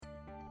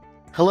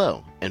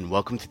Hello, and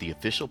welcome to the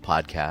official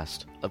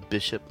podcast of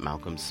Bishop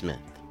Malcolm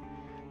Smith.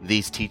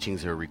 These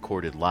teachings are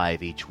recorded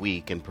live each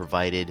week and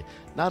provided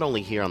not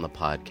only here on the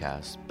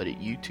podcast, but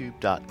at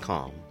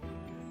youtube.com.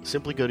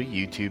 Simply go to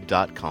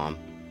youtube.com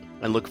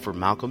and look for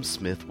Malcolm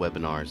Smith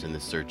webinars in the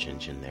search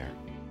engine there.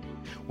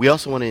 We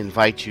also want to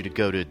invite you to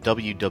go to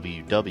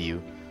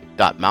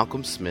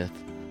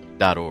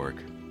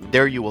www.malcolmsmith.org.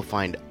 There you will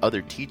find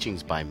other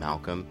teachings by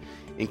Malcolm,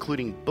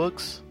 including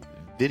books,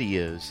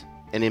 videos,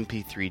 and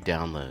MP3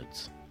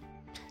 downloads.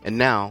 And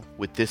now,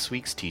 with this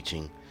week's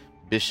teaching,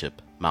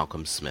 Bishop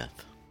Malcolm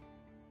Smith.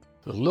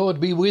 The Lord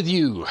be with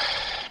you.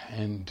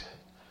 And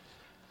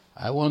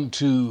I want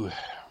to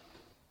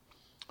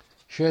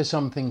share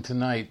something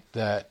tonight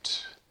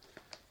that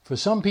for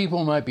some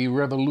people might be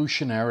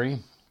revolutionary,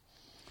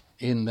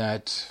 in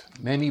that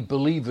many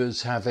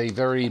believers have a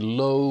very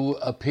low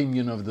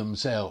opinion of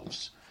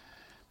themselves.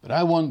 But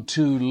I want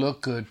to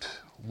look at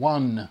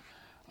one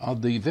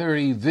of the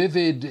very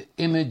vivid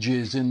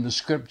images in the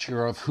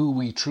scripture of who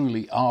we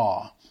truly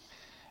are.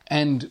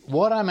 And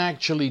what I'm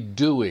actually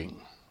doing,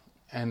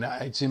 and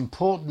it's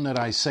important that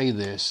I say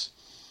this,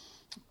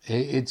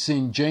 it's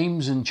in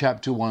James in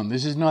chapter 1.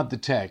 This is not the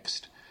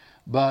text,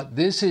 but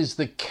this is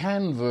the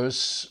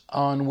canvas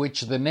on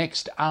which the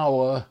next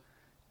hour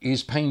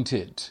is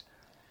painted.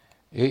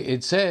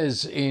 It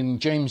says in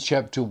James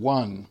chapter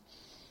 1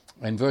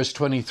 and verse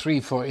 23,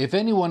 "For if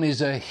anyone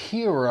is a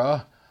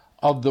hearer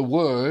of the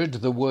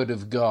word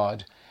of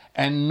God,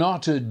 and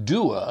not a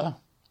doer,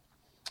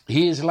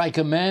 he is like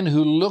a man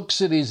who looks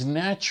at his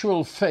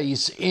natural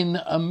face in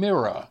a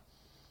mirror.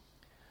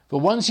 For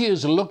once he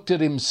has looked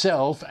at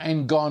himself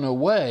and gone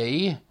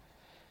away,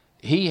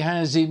 he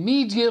has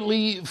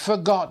immediately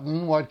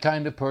forgotten what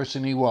kind of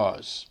person he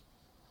was."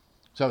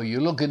 So you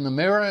look in the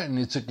mirror and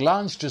it's a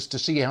glance just to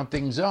see how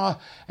things are,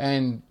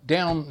 and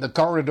down the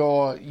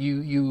corridor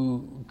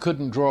you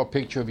couldn't draw a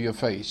picture of your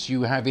face.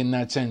 You have in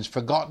that sense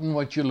forgotten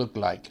what you look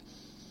like.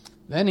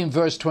 Then in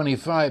verse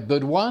 25,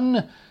 "But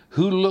one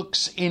who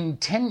looks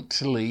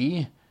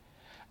intently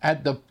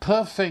at the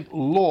perfect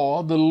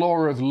law, the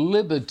law of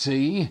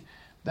liberty,"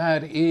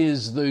 that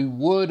is the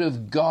word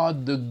of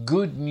God, the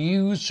good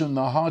news from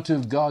the heart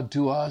of God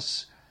to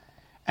us,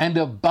 "and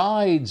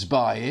abides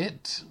by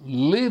it,"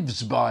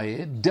 lives by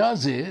it,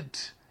 does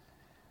it,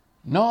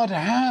 not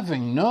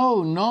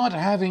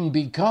having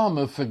become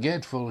a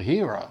forgetful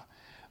hearer,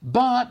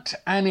 but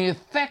an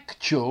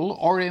effectual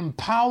or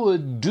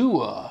empowered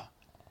doer,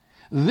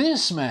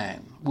 this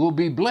man will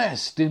be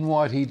blessed in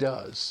what he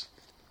does.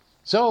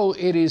 So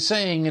it is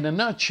saying in a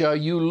nutshell,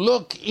 you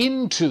look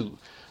into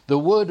the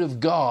Word of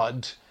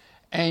God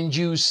and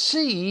you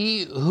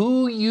see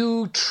who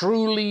you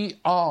truly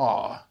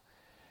are.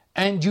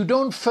 And you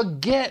don't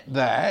forget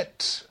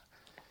that.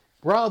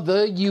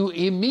 Rather, you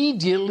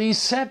immediately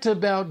set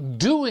about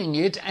doing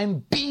it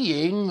and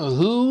being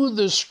who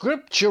the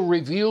Scripture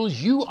reveals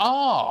you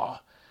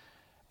are.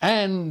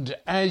 And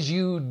as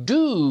you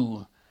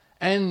do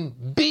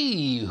and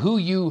be who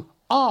you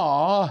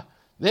are,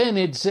 then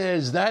it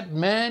says that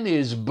man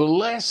is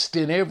blessed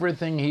in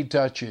everything he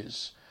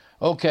touches.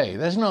 Okay,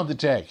 that's not the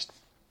text.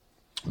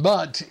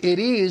 But it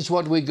is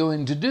what we're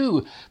going to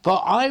do.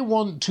 For I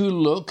want to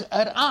look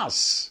at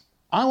us.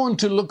 I want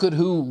to look at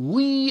who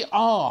we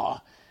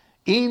are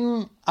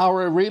in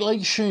our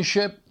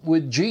relationship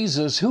with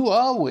Jesus. Who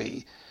are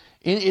we?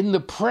 In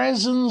the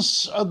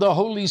presence of the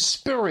Holy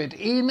Spirit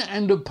in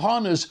and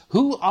upon us,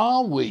 who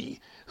are we?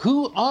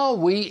 Who are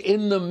we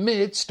in the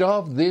midst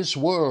of this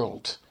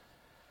world?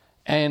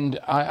 And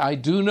I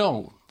do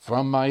know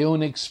from my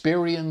own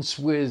experience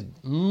with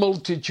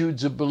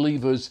multitudes of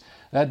believers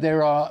that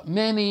there are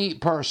many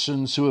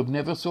persons who have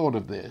never thought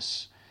of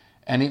this,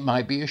 and it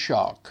might be a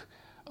shock.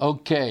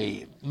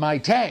 Okay, my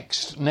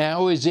text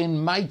now is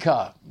in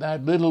Micah,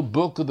 that little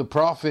book of the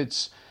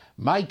prophets,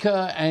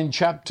 Micah and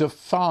chapter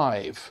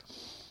 5.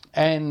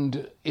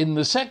 And in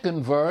the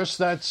second verse,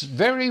 that's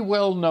very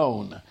well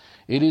known.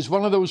 It is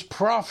one of those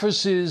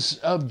prophecies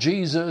of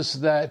Jesus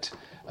that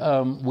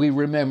we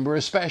remember,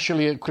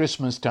 especially at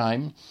Christmas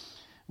time,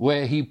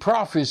 where he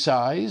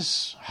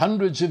prophesies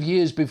hundreds of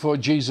years before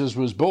Jesus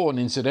was born,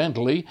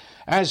 incidentally,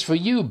 "As for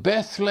you,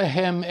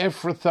 Bethlehem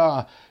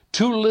Ephrathah,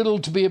 too little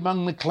to be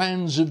among the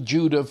clans of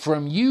Judah,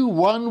 from you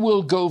one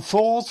will go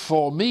forth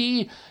for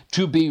me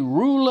to be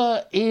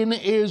ruler in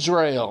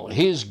Israel.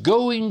 His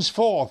goings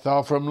forth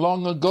are from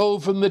long ago,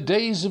 from the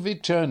days of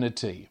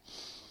eternity."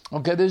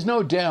 Okay, there's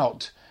no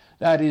doubt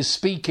that is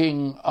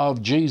speaking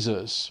of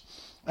Jesus.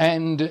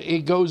 And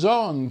it goes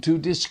on to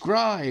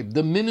describe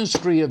the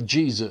ministry of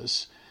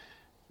Jesus.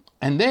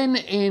 And then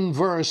in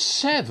verse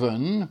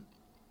 7,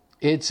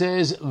 it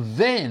says,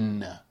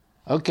 "Then,"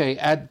 okay,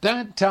 at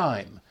that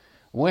time,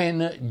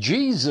 when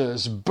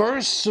Jesus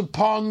bursts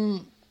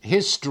upon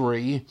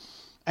history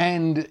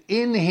and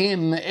in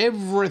him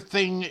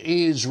everything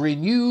is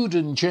renewed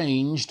and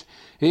changed,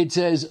 it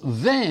says,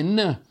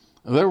 "Then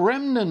the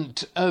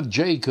remnant of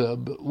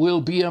Jacob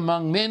will be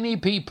among many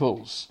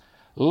peoples,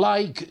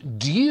 like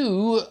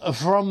dew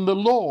from the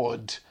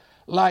Lord,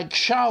 like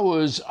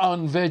showers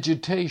on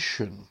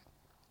vegetation."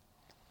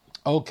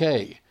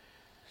 Okay.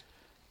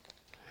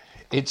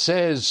 It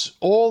says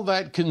all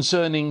that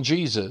concerning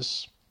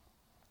Jesus.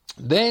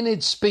 Then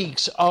it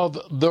speaks of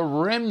the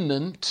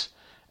remnant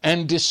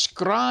and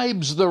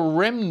describes the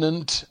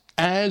remnant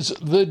as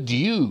the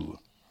dew.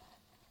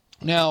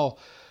 Now,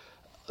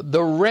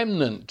 the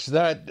remnant,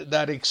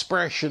 that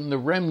expression, the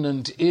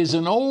remnant, is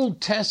an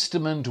Old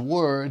Testament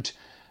word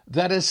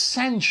that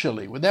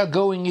essentially, without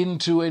going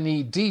into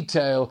any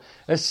detail,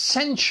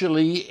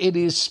 essentially it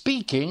is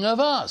speaking of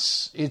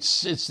us.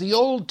 It's the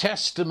Old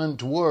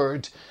Testament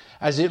word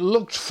as it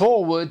looked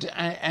forward,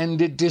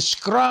 and it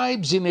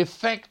describes in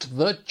effect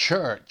the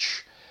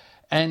church.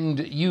 And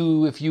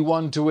if you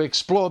want to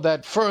explore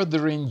that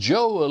further in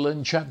Joel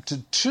in chapter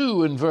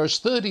 2 and verse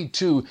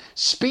 32,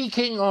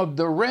 speaking of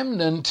the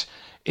remnant,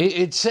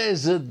 it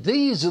says that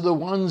these are the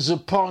ones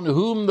upon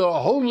whom the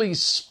Holy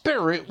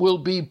Spirit will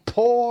be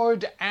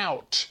poured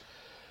out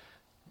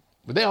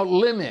without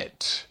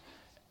limit.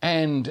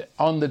 And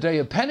on the day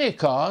of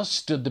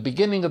Pentecost, at the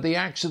beginning of the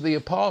Acts of the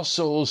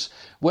Apostles,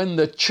 when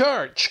the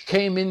church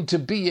came into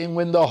being,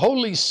 when the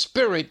Holy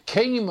Spirit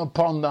came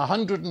upon the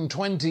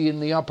 120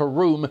 in the upper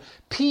room,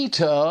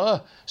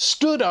 Peter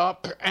stood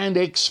up and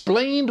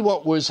explained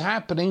what was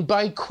happening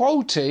by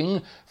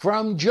quoting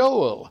from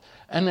Joel.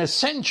 And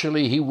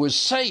essentially he was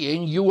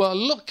saying, you are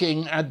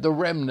looking at the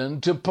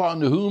remnant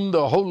upon whom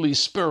the Holy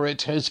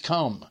Spirit has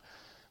come.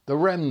 The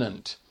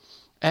remnant.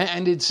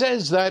 And it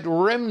says that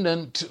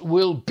remnant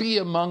will be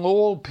among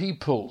all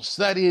peoples.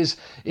 That is,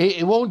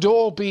 it won't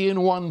all be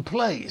in one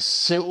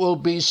place. It will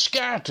be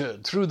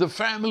scattered through the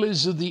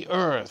families of the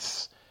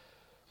earth.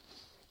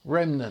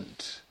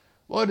 Remnant.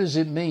 What does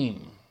it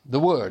mean? The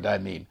word, I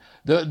mean.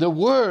 The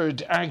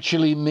word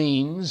actually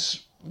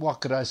means,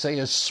 what could I say,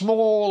 a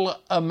small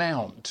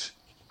amount.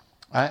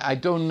 I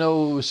don't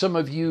know, some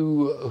of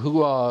you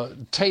who are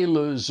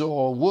tailors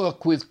or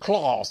work with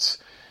cloth,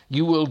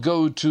 you will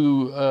go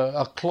to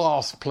a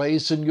cloth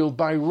place and you'll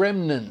buy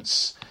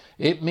remnants.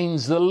 It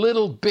means the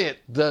little bit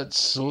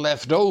that's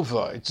left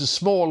over. It's a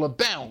small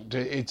amount.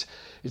 It's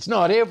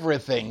not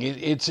everything.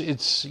 It's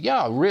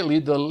really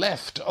the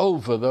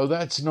leftover, though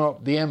that's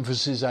not the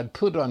emphasis I'd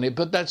put on it.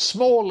 But that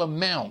small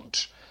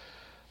amount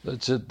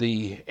that's at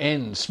the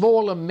end,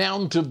 small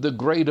amount of the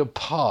greater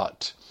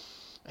part.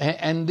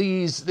 And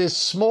this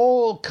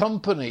small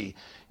company,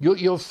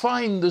 you'll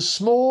find the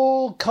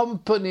small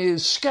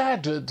companies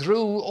scattered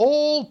through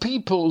all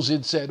peoples,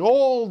 it said,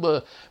 all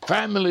the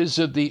families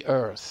of the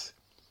earth.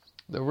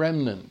 The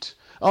remnant.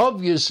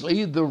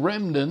 Obviously, the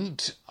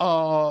remnant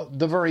are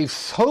the very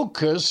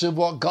focus of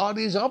what God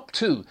is up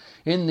to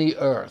in the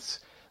earth.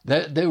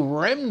 The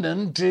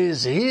remnant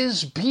is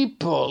his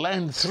people,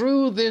 and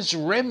through this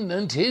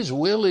remnant, his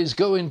will is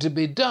going to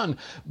be done.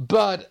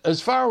 But as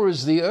far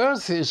as the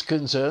earth is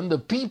concerned, the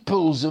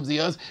peoples of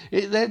the earth,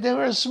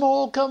 they're a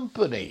small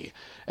company.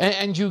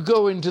 And you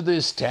go into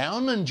this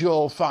town and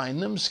you'll find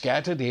them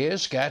scattered here,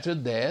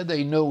 scattered there.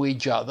 They know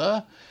each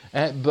other,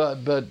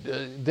 but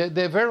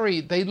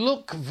they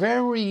look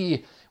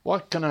very,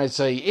 what can I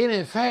say,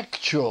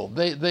 ineffectual.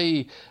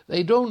 They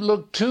don't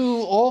look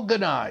too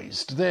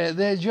organized.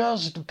 They're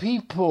just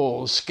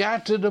people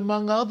scattered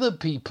among other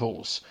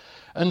peoples.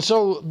 And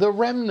so the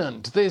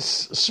remnant, this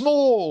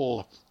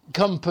small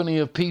company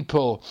of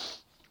people,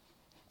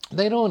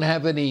 they don't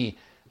have any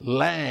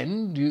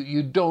land.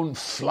 You don't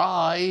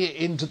fly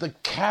into the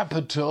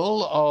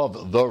capital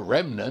of the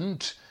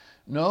remnant.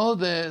 No,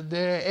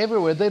 they're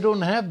everywhere. They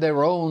don't have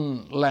their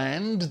own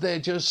land. They're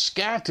just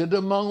scattered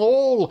among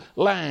all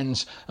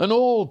lands and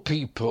all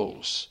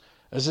peoples.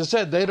 As I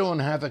said, they don't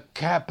have a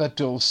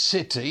capital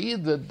city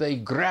that they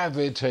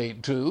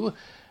gravitate to.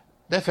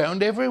 They're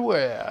found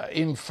everywhere.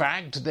 In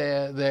fact,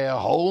 their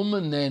home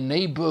and their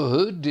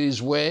neighborhood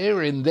is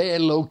where, in their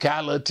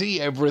locality,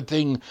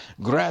 everything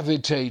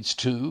gravitates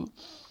to.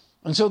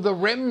 And so the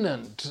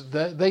remnant,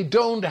 they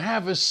don't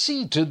have a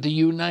seat at the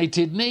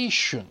United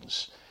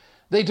Nations.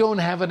 They don't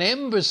have an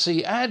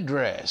embassy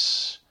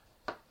address.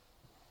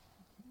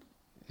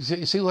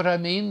 You see what I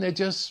mean? They're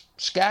just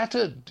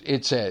scattered,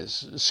 it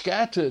says,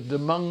 scattered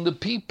among the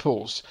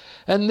peoples.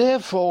 And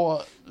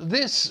therefore,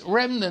 this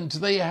remnant,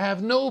 they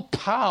have no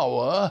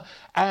power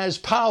as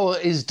power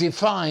is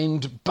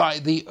defined by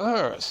the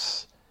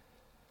earth.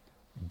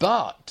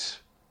 But,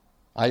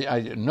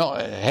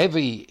 not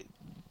heavy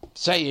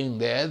saying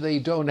there, they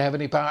don't have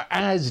any power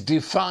as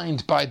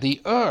defined by the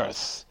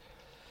earth.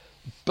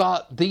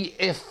 But the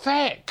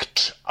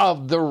effect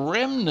of the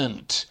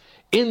remnant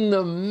in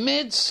the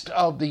midst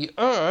of the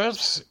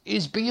earth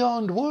is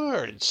beyond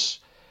words.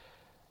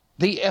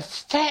 The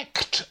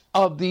effect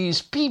of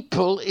these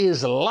people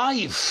is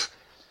life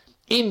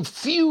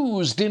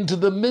infused into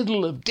the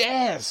middle of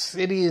death.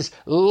 It is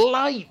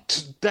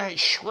light that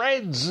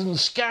shreds and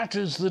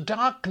scatters the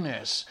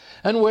darkness.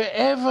 And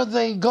wherever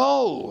they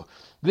go,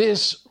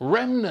 this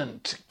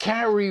remnant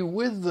carry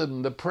with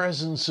them the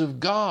presence of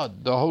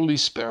God, the Holy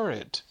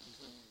Spirit.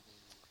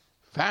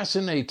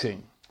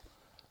 Fascinating.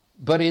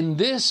 But in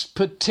this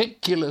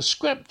particular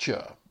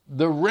scripture,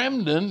 the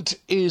remnant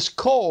is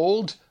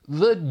called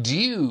the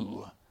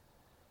dew.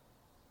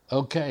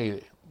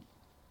 Okay,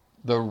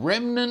 the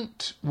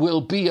remnant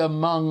will be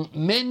among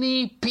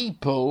many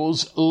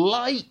peoples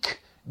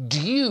like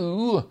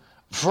dew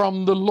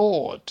from the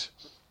Lord.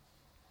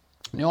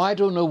 Now, I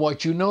don't know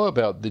what you know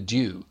about the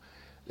dew.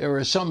 There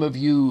are some of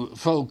you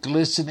folk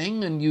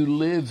listening, and you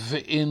live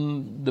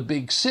in the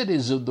big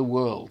cities of the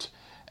world,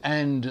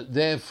 and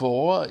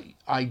therefore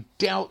I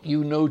doubt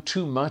you know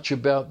too much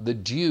about the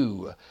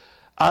dew.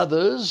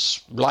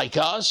 Others, like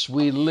us,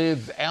 we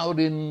live out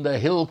in the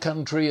hill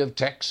country of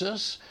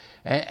Texas,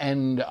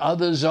 and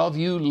others of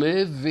you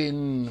live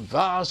in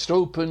vast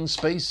open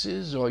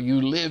spaces, or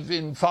you live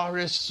in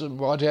forests and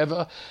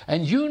whatever,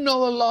 and you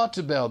know a lot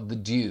about the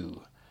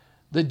dew.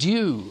 The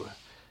dew,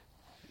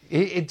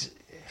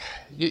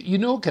 you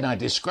know, can I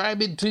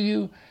describe it to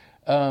you?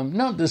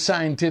 Not the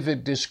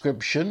scientific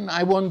description.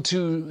 I want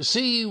to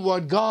see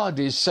what God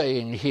is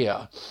saying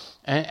here.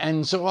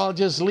 And so I'll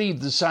just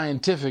leave the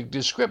scientific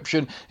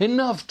description,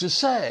 enough to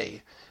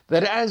say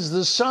that as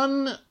the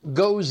sun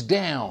goes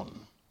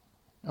down,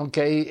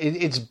 okay,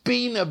 it's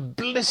been a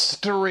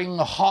blistering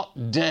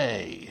hot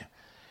day.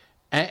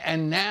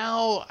 And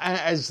now,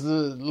 as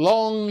the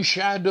long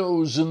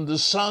shadows and the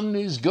sun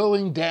is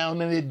going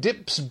down and it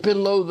dips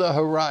below the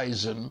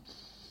horizon,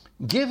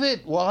 give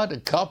it,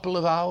 a couple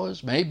of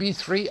hours, maybe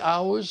 3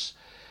 hours,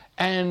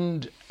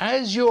 and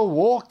as you're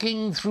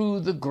walking through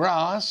the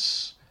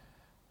grass,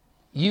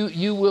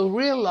 you will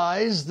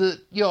realize that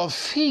your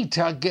feet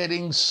are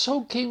getting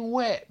soaking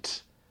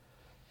wet.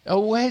 Now,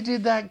 where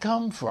did that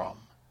come from?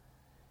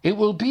 It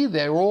will be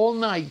there all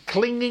night,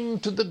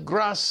 clinging to the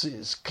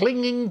grasses,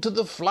 clinging to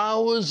the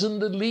flowers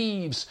and the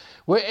leaves.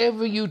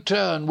 Wherever you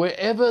turn,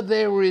 wherever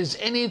there is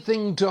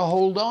anything to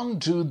hold on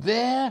to,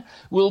 there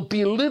will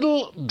be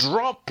little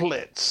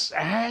droplets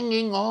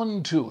hanging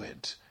on to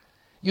it.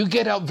 You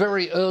get up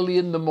very early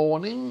in the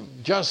morning,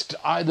 just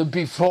either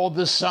before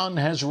the sun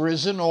has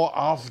risen or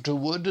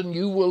afterward, and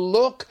you will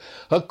look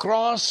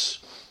across.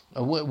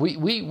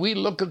 We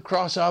look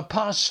across our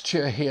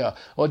pasture here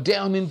or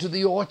down into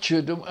the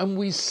orchard, and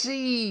we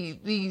see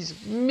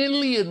these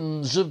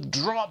millions of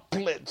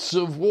droplets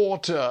of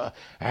water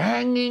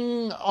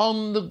hanging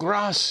on the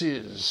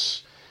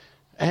grasses.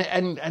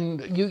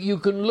 And you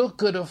can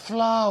look at a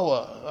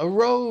flower, a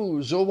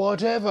rose or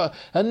whatever,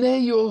 and there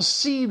you'll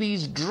see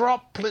these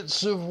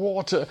droplets of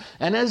water.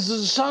 And as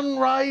the sun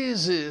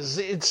rises,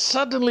 it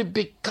suddenly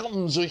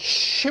becomes a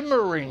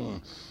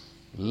shimmering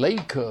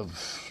lake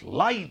of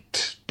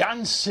light,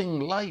 dancing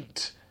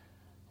light.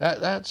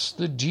 That's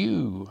the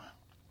dew.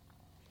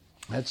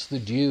 That's the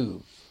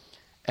dew.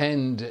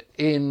 And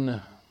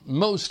in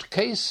most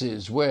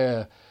cases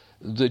where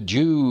the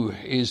dew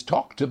is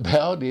talked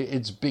about,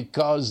 it's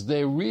because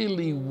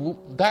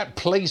that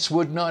place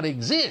would not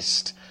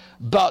exist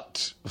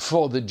but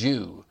for the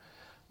dew.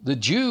 The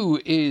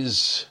dew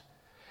is,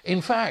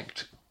 in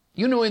fact,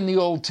 you know, in the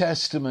Old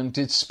Testament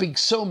it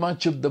speaks so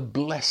much of the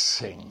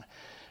blessing.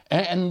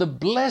 And the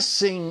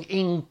blessing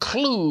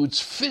includes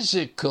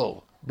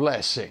physical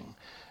blessing.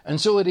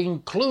 And so it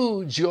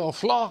includes your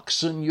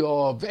flocks and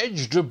your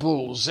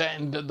vegetables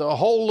and the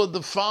whole of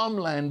the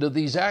farmland of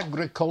these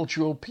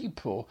agricultural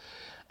people.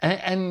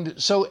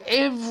 And so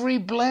every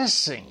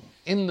blessing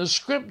in the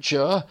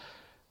scripture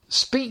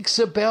speaks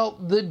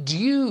about the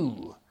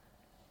dew.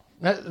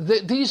 Now,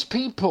 these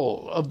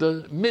people of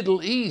the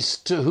Middle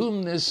East to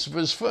whom this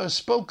was first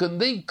spoken,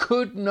 they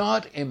could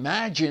not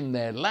imagine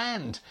their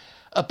land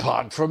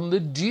apart from the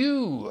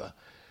dew.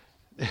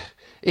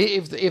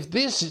 If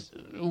this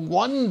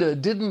wonder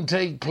didn't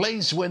take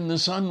place when the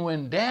sun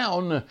went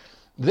down,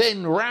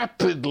 then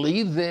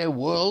rapidly their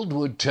world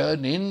would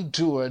turn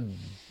into a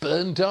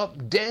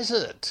burnt-up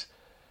desert.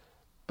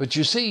 But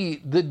you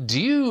see, the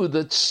dew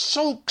that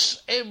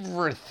soaks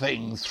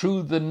everything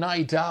through the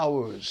night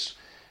hours,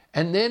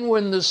 and then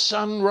when the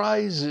sun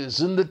rises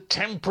and the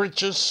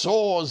temperature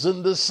soars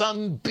and the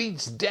sun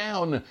beats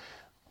down,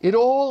 it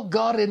all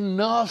got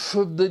enough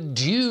of the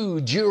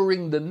dew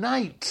during the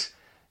night.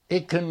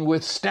 It can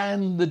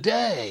withstand the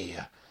day.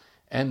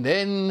 And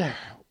then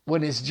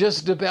when it's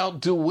just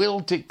about to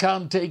wilt, it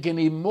can't take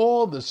any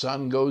more. The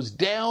sun goes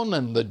down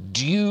and the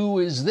dew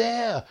is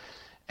there.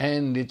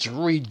 And it's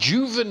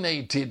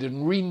rejuvenated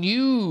and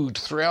renewed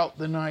throughout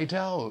the night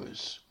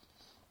hours.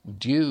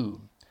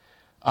 Dew.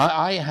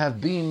 I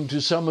have been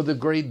to some of the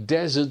great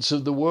deserts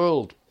of the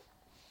world.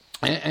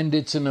 And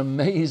it's an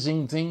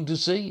amazing thing to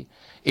see.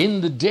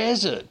 In the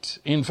desert,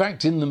 in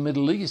fact, in the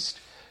Middle East,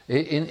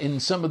 in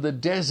some of the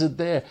desert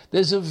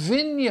there's a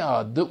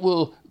vineyard that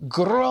will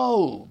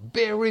grow,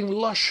 bearing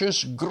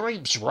luscious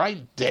grapes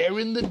right there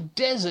in the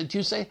desert.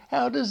 You say,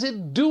 how does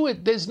it do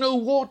it? There's no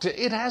water.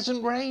 It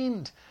hasn't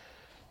rained.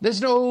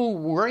 There's no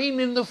rain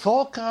in the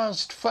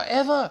forecast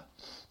forever.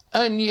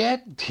 And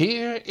yet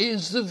here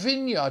is the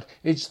vineyard.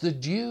 It's the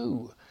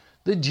dew.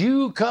 The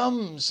dew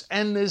comes,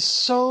 and there's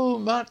so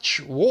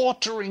much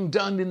watering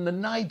done in the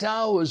night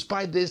hours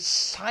by this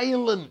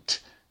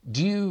silent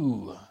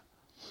dew.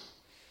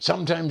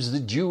 Sometimes the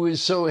dew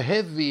is so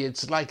heavy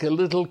it's like a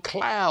little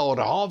cloud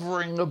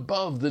hovering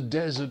above the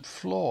desert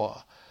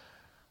floor.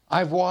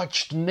 I've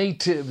watched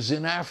natives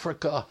in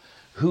Africa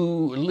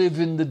who live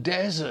in the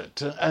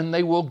desert, and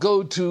they will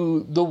go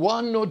to the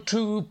 1 or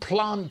 2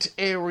 plant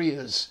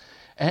areas,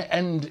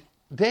 and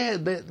there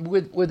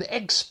with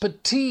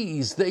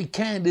expertise they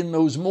can, in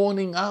those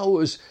morning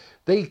hours,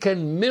 they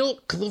can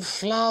milk the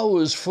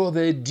flowers for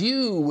their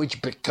dew,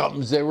 which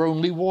becomes their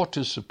only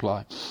water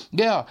supply.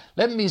 Yeah,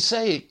 let me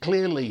say it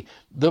clearly.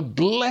 The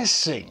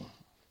blessing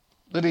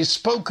that is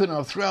spoken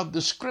of throughout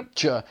the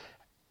scripture,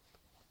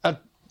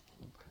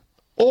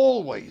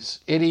 always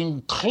it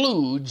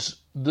includes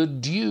the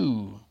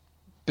dew,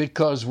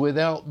 because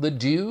without the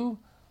dew,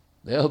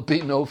 there'll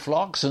be no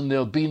flocks, and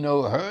there'll be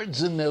no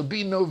herds, and there'll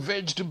be no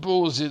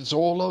vegetables. It's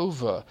all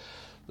over.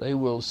 They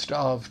will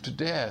starve to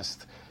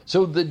death.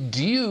 So the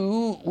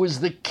dew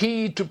was the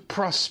key to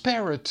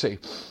prosperity.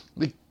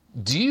 The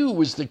dew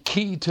was the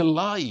key to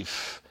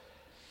life,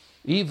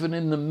 even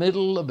in the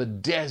middle of a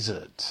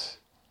desert.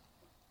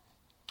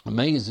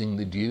 Amazing,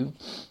 the dew.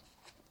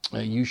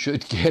 You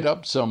should get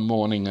up some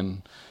morning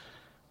and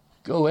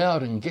go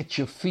out and get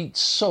your feet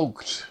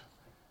soaked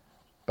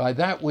by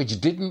that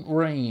which didn't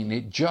rain.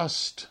 It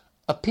just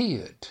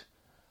appeared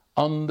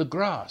on the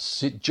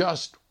grass. It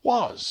just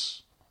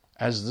was,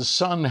 as the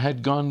sun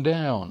had gone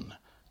down.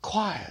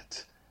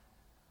 Quiet,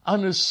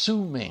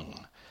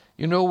 unassuming.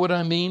 You know what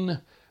I mean?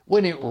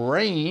 When it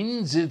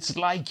rains, it's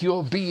like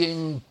you're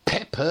being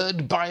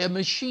peppered by a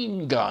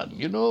machine gun.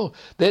 You know,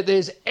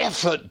 there's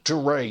effort to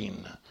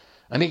rain.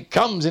 And it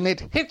comes and it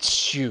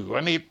hits you,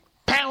 and it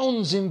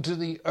pounds into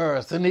the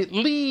earth, and it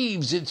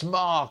leaves its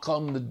mark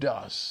on the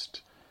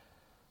dust.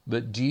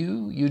 But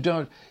dew,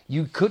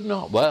 you could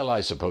not, well,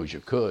 I suppose you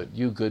could.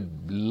 You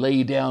could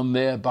lay down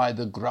there by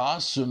the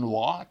grass and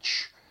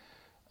watch,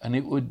 and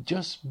it would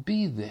just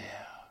be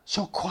there,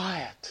 so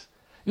quiet.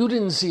 You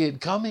didn't see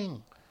it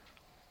coming.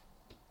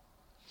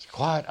 It's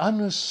quiet,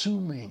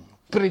 unassuming,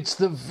 but it's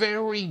the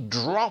very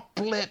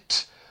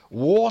droplet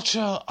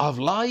water of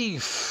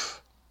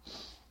life.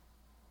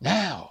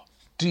 Now,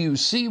 do you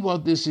see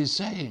what this is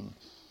saying?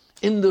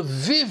 In the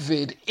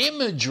vivid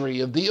imagery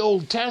of the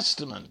Old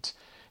Testament,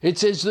 it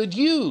says that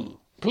you,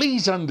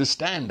 please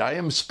understand, I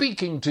am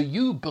speaking to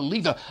you,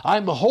 believer.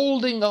 I'm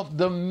holding up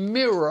the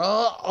mirror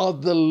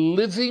of the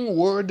living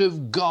Word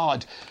of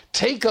God.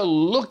 Take a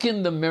look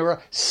in the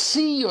mirror,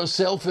 see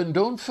yourself, and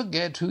don't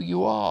forget who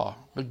you are,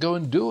 but go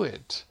and do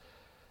it.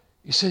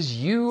 He says,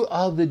 you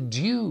are the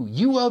dew.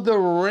 You are the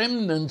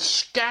remnant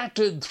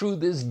scattered through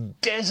this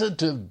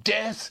desert of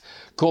death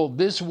called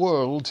this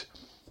world,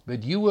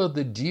 but you are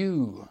the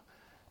dew.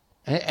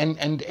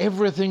 And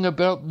everything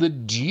about the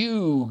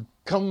dew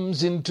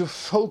comes into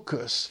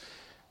focus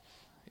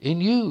in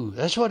you.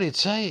 That's what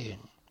it's saying.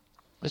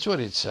 That's what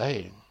it's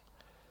saying.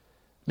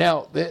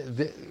 Now,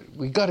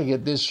 we got to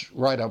get this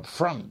right up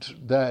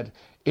front, that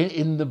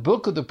in the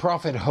book of the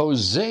prophet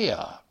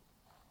Hosea,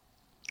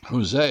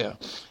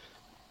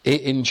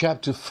 in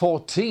chapter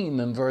 14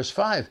 and verse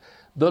 5,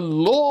 the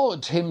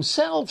Lord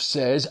himself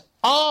says,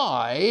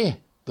 I,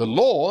 the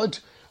Lord,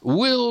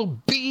 will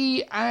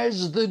be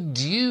as the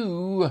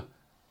dew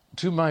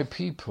to my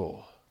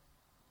people.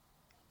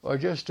 Or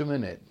just a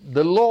minute.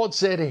 The Lord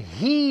said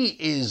he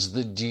is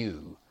the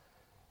dew.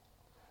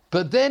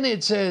 But then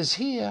it says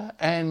here,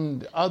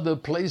 and other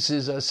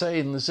places are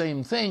saying the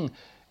same thing,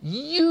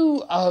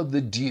 you are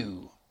the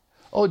dew.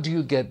 Oh, do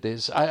you get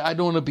this? I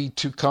don't want to be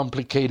too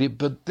complicated,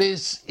 but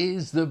this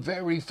is the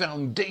very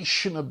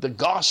foundation of the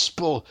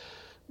gospel.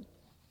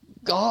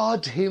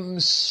 God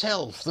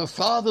himself, the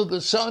Father,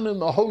 the Son, and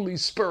the Holy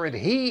Spirit,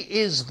 he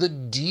is the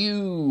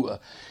dew.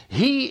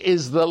 He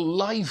is the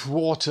life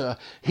water.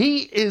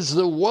 He is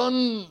the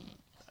one,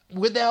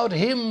 without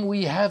him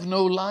we have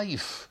no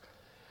life.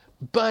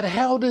 But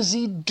how does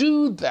he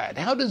do that?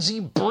 How does he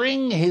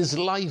bring his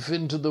life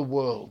into the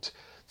world?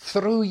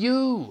 Through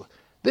you.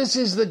 This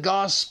is the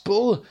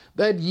gospel,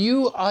 that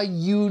you are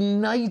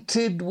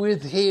united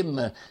with him.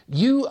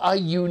 You are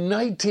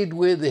united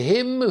with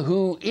him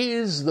who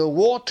is the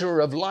water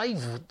of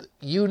life,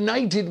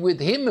 united with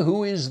him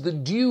who is the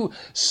dew,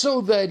 so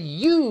that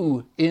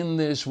you in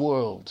this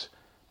world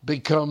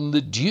become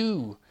the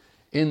dew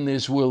in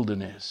this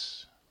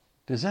wilderness.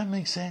 Does that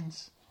make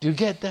sense? Do you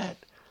get that?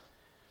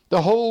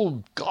 The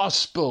whole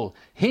gospel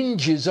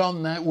hinges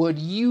on that word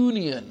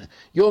union.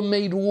 You're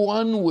made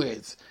one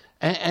with.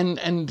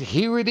 And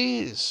here it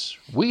is.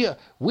 We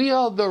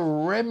are the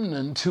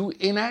remnant who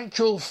in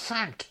actual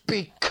fact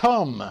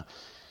become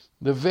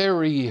the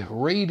very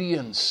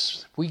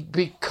radiance. We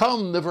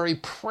become the very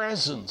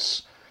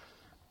presence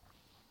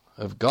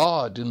of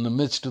God in the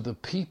midst of the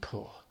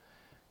people.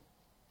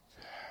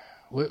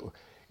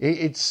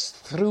 It's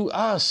through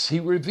us he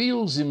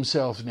reveals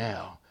himself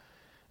now.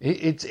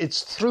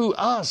 It's through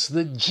us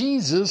that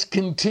Jesus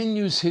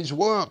continues his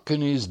work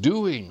and his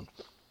doing,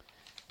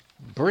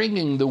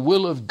 bringing the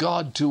will of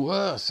God to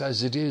earth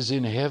as it is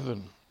in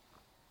heaven.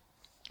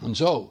 And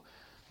so,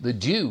 the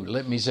dew,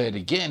 let me say it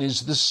again,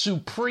 is the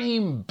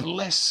supreme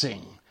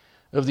blessing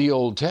of the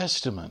Old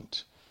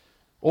Testament.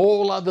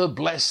 All other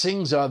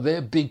blessings are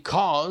there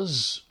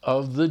because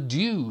of the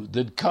dew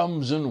that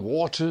comes and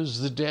waters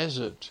the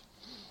desert.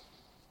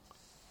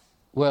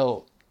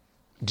 Well,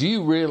 do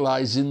you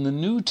realize in the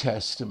New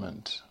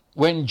Testament,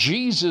 when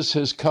Jesus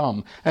has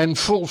come and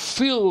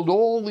fulfilled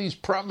all these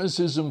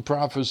promises and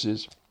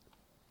prophecies,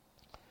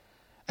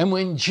 and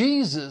when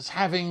Jesus,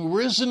 having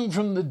risen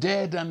from the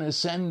dead and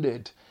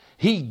ascended,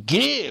 he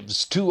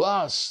gives to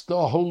us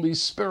the Holy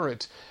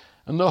Spirit,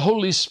 and the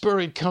Holy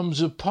Spirit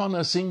comes upon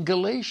us. In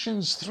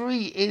Galatians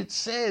 3, it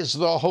says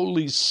the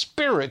Holy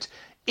Spirit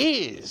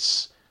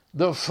is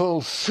the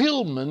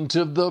fulfillment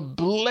of the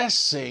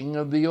blessing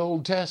of the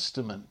Old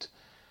Testament.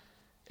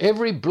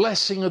 Every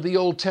blessing of the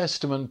Old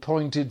Testament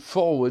pointed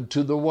forward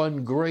to the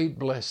one great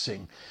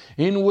blessing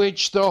in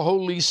which the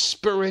Holy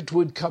Spirit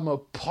would come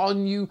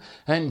upon you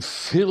and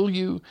fill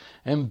you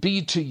and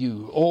be to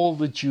you all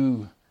that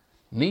you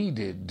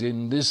needed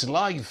in this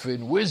life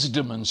in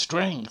wisdom and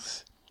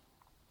strength.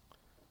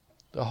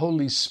 The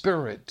Holy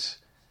Spirit,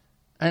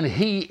 and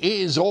he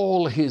is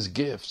all his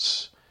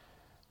gifts.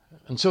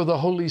 And so the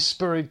Holy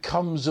Spirit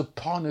comes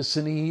upon us,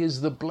 and he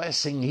is the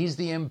blessing. He's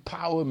the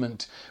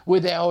empowerment.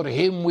 Without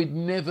him, we'd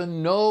never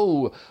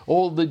know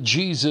all that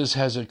Jesus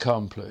has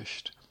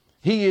accomplished.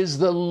 He is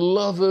the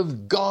love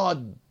of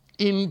God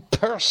in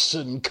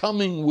person,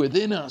 coming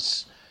within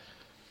us,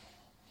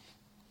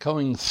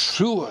 coming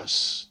through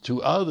us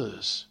to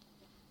others.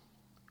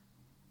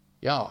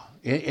 Yeah,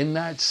 in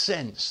that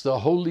sense, the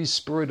Holy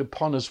Spirit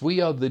upon us,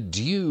 we are the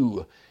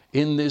dew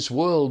in this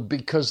world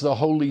because the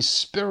Holy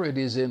Spirit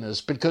is in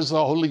us, because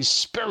the Holy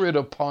Spirit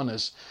upon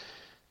us,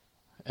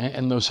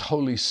 and the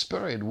Holy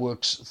Spirit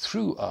works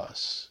through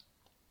us.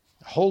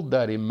 Hold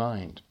that in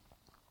mind.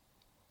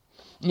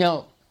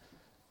 Now,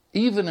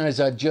 even as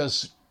I've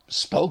just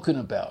spoken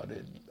about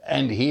it,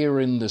 and here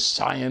in the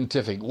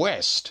scientific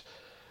West,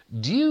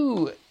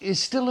 dew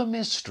is still a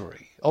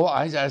mystery. Oh,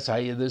 as I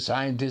say, the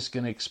scientists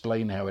can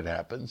explain how it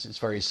happens. It's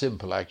very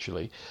simple,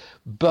 actually.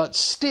 But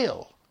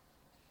still,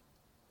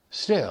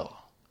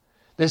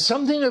 there's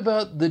something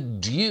about the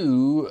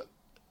dew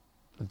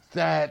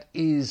that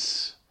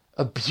is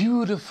a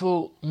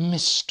beautiful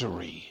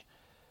mystery.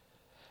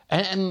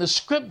 And the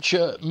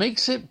scripture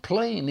makes it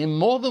plain in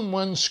more than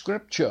one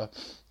scripture,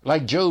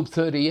 like Job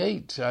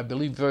 38, I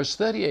believe verse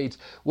 38,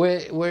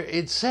 where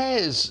it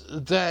says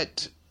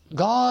that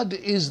God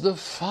is the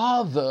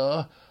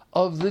Father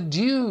of the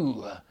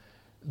dew.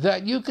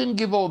 That you can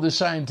give all the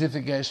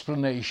scientific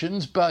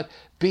explanations, but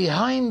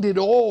behind it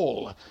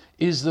all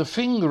is the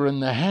finger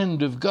and the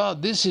hand of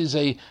God. This is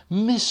a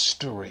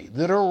mystery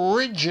that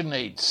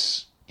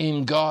originates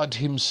in God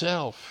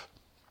himself.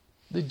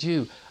 The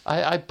dew.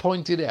 I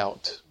pointed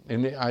out,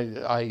 and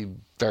I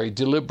very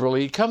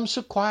deliberately, it comes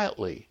so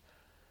quietly.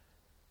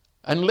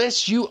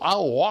 Unless you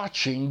are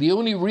watching, the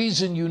only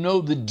reason you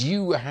know the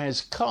dew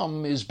has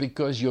come is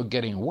because you're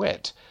getting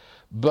wet.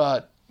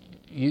 But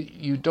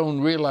you don't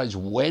realize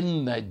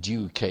when that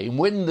dew came,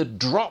 when the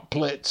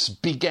droplets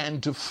began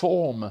to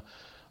form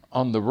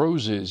on the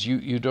roses.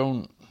 You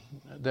don't,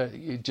 that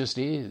it just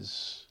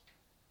is.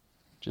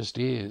 Just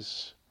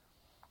is.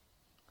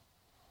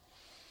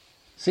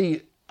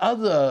 See,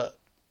 other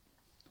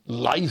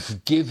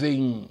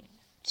life-giving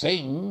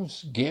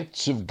things,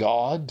 gifts of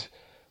God,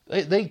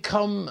 they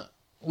come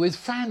with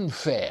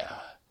fanfare.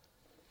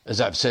 As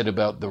I've said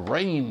about the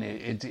rain,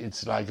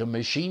 it's like a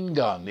machine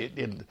gun.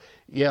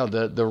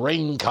 The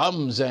rain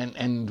comes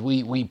and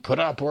we put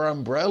up our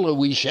umbrella,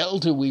 we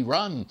shelter, we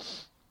run.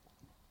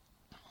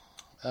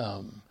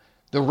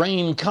 The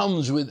rain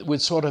comes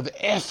with sort of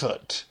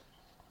effort.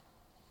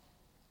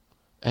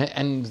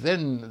 And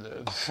then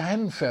the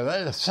fanfare,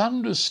 a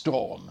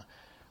thunderstorm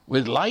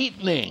with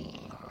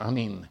lightning. I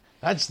mean,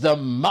 that's the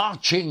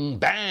marching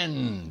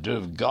band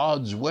of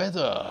God's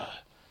weather.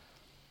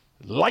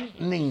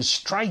 Lightning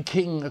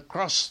striking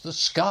across the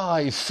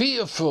sky,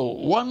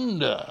 fearful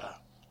wonder.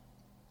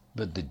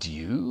 But the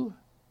dew?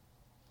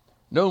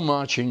 No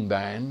marching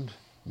band,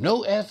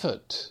 no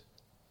effort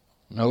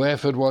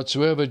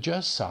whatsoever,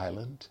 just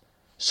silent,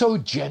 so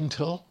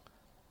gentle.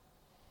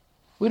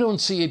 We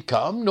don't see it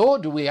come, nor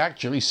do we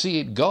actually see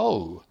it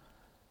go.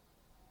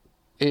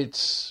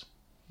 It's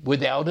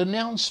without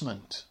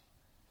announcement.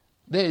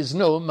 There's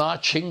no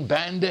marching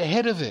band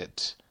ahead of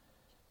it.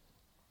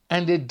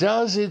 And it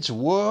does its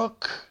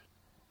work,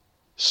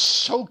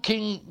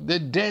 soaking the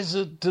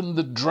desert and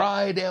the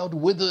dried out,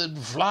 withered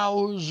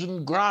flowers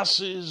and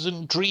grasses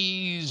and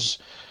trees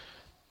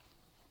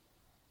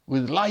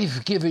with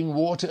life-giving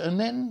water, and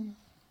then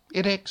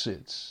it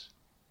exits.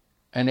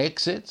 And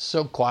exits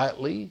so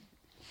quietly,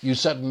 you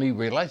suddenly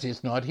realize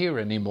it's not here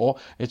anymore,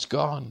 it's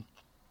gone.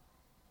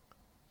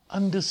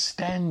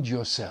 Understand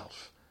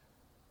yourself.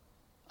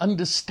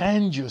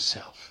 Understand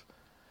yourself.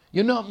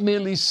 You're not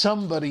merely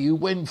somebody who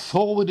went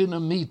forward in a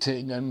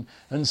meeting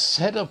and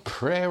said a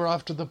prayer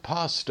after the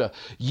pastor.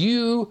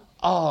 You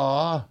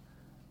are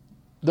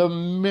the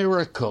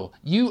miracle.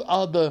 You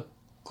are the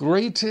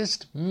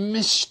greatest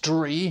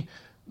mystery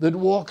that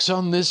walks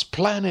on this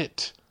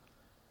planet.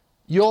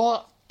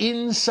 Your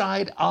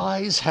inside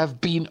eyes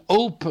have been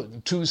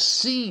opened to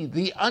see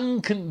the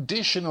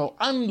unconditional,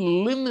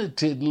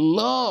 unlimited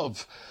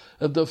love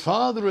of the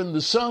Father and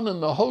the Son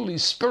and the Holy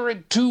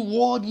Spirit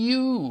toward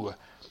you.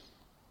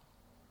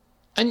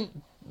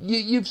 And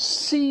you've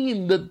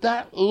seen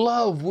that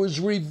love was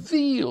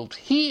revealed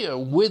here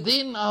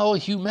within our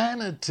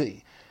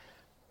humanity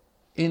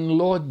in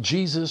Lord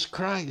Jesus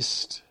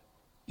Christ.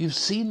 You've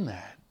seen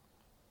that.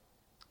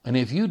 And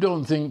if you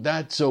don't think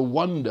that's a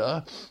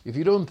wonder, if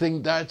you don't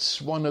think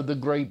that's one of the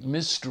great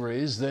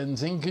mysteries, then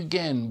think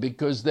again,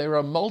 because there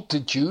are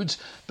multitudes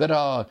that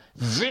are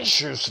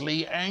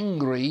viciously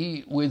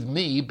angry with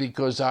me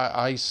because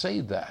I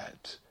say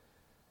that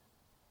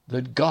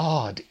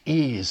God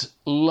is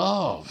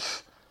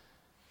love.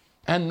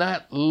 And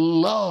that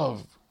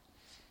love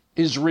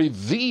is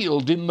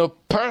revealed in the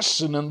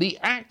person and the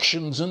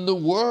actions and the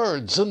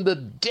words and the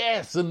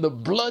death and the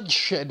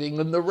bloodshedding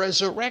and the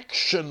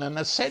resurrection and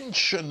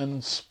ascension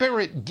and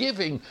spirit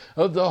giving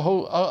of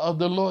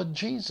the Lord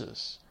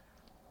Jesus.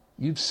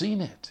 You've seen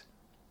it.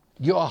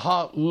 Your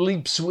heart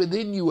leaps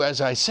within you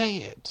as I say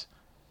it.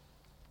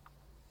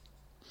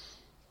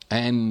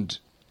 And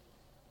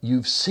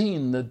you've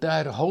seen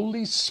that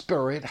Holy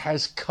Spirit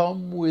has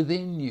come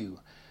within you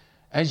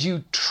as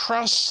you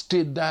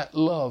trusted that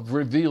love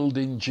revealed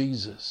in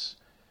Jesus.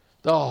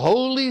 The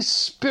Holy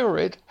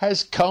Spirit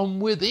has come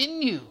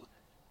within you.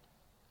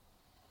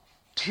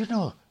 Do you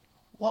know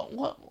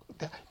what?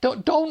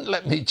 Don't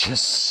let me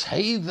just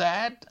say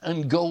that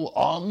and go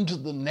on to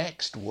the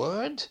next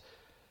word.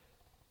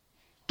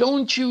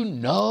 Don't you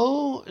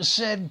know,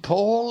 said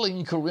Paul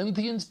in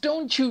Corinthians,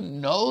 don't you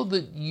know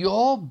that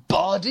your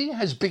body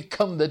has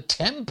become the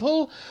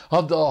temple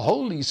of the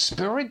Holy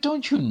Spirit?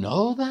 Don't you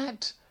know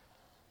that?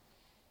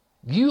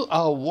 You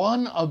are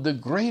one of the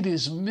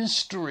greatest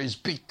mysteries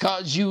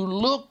because you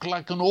look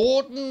like an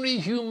ordinary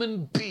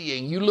human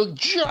being. You look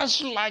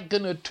just like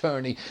an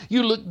attorney.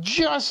 You look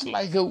just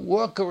like a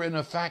worker in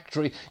a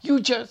factory. You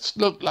just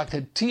look like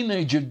a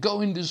teenager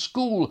going to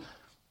school.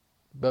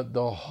 But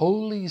the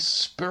Holy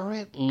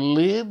Spirit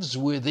lives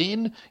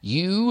within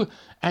you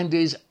and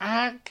is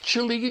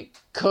actually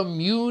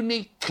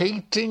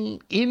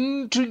communicating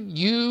into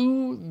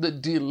you the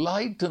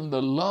delight and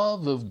the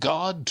love of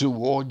God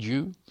toward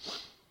you.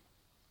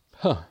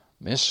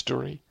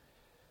 Mystery.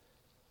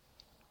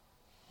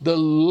 The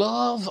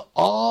love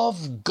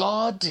of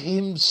God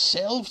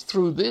Himself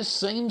through this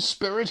same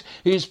Spirit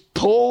is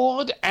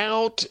poured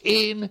out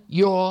in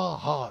your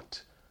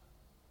heart.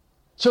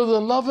 So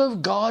the love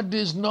of God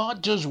is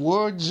not just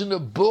words in a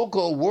book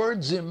or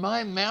words in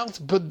my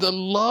mouth, but the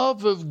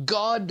love of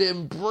God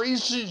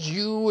embraces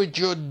you at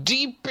your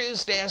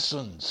deepest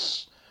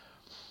essence.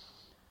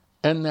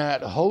 And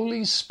that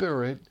Holy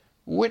Spirit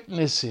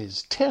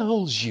witnesses,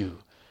 tells you,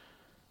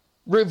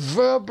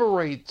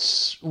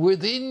 reverberates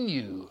within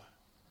you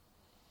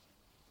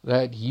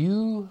that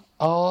you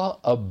are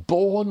a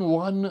born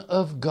one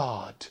of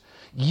God.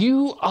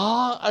 You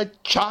are a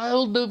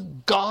child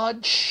of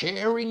God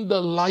sharing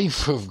the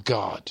life of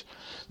God.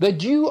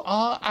 That you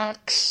are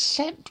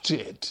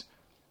accepted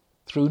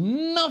through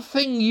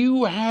nothing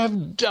you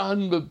have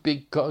done, but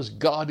because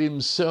God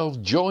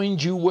Himself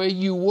joined you where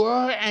you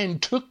were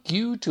and took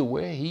you to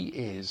where He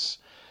is.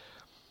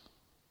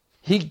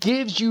 He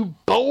gives you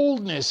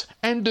boldness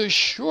and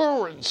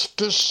assurance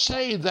to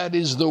say that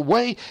is the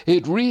way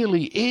it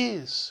really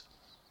is.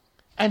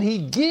 And He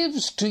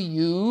gives to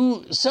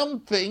you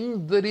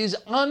something that is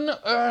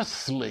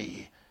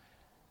unearthly.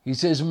 He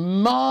says,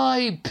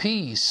 my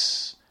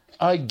peace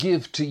I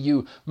give to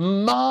you.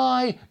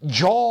 My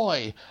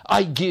joy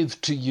I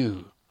give to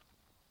you.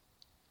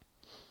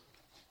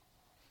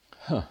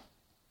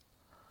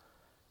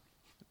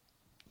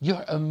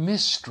 You're a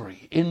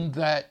mystery in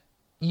that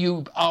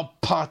you are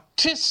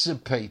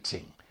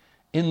participating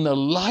in the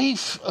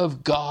life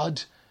of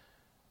God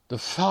the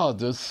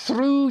Father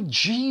through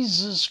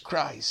Jesus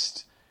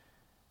Christ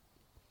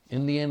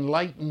in the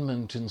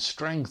enlightenment and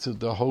strength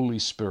of the Holy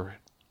Spirit.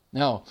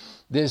 Now,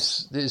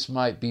 this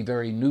might be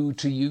very new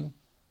to you,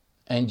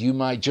 and you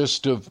might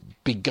just have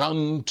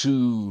begun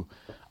to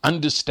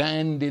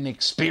understand and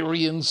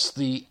experience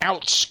the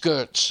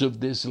outskirts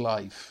of this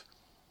life.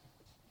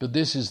 But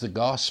this is the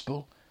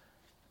gospel,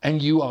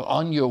 and you are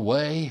on your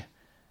way.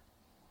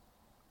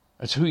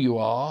 That's who you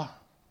are.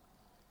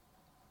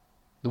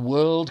 The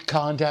world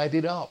can't add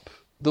it up.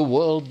 The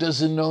world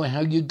doesn't know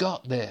how you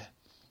got there.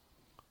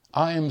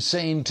 I am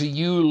saying to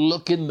you,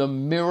 look in the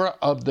mirror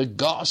of the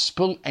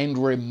gospel and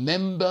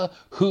remember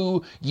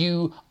who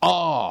you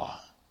are.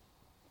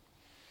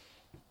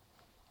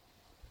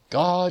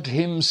 God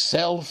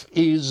Himself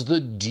is the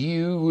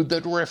dew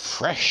that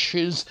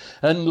refreshes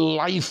and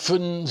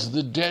lifens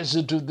the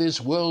desert of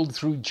this world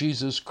through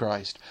Jesus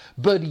Christ.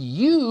 But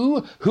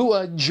you who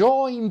are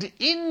joined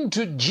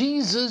into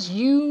Jesus,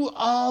 you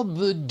are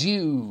the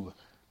dew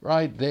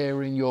right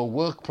there in your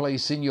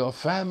workplace, in your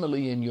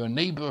family, in your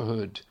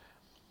neighborhood.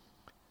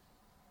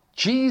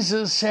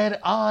 Jesus said,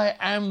 I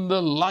am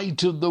the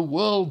light of the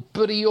world,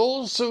 but He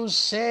also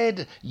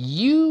said,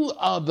 you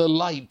are the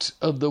light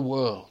of the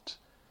world.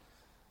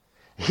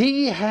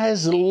 He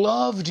has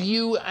loved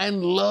you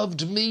and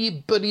loved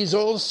me, but he's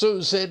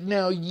also said,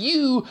 now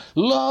you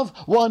love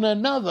one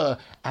another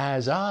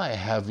as I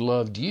have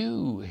loved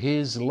you.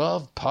 His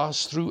love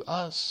passed through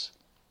us.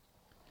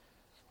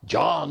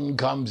 John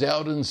comes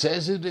out and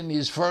says it in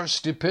his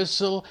first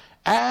epistle,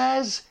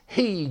 as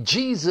he,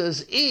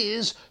 Jesus,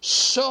 is,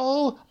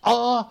 so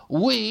are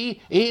we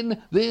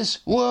in this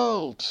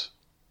world.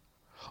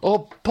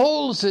 Or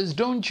Paul says,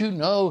 don't you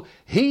know,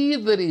 he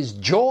that is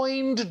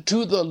joined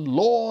to the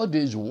Lord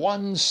is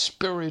one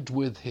spirit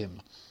with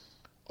him.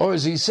 Or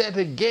as he said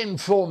again,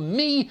 for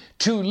me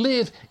to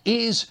live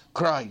is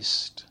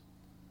Christ.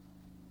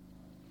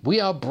 We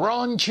are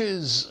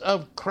branches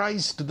of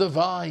Christ the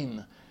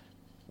vine.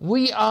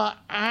 We are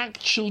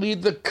actually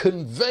the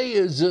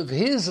conveyors of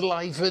his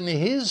life and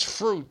his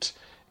fruit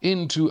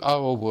into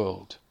our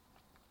world.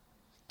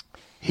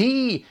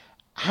 He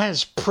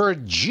has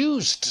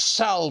produced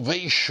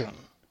salvation,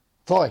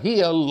 for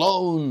he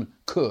alone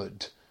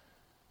could.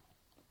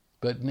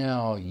 But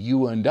now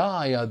you and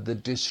I are the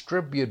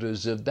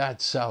distributors of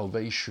that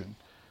salvation.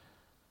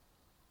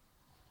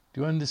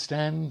 Do you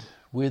understand?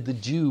 We're the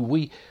dew.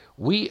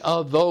 We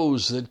are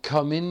those that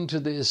come into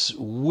this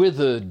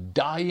withered,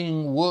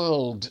 dying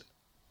world,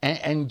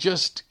 and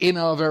just in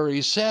our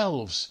very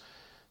selves,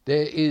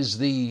 there is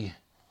the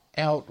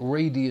out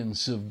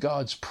radiance of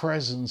God's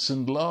presence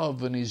and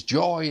love and his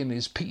joy and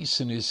his peace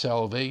and his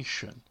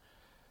salvation.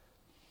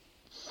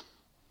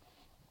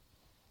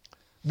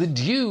 The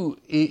dew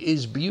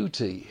is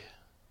beauty.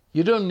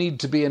 You don't need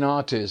to be an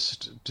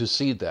artist to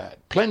see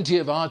that. Plenty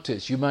of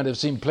artists, you might have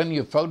seen plenty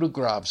of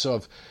photographs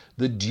of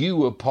the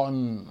dew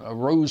upon a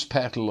rose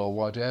petal or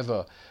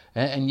whatever.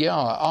 And yeah,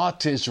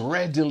 artists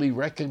readily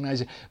recognize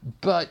it.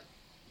 But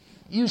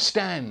you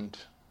stand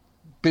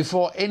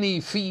before any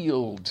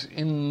field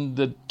in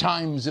the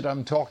times that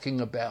I'm talking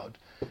about,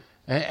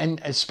 and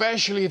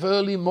especially if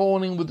early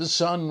morning with the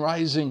sun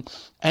rising,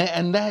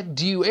 and that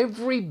dew,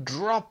 every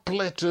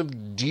droplet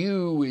of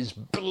dew is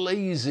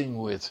blazing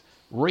with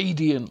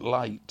radiant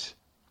light.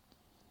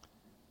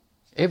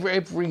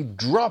 Every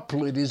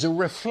droplet is a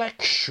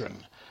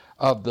reflection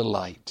of the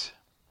light.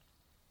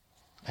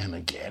 And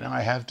again,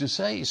 I have to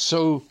say,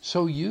 so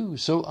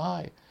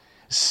I.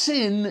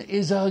 Sin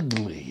is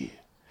ugly.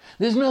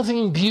 There's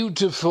nothing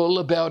beautiful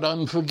about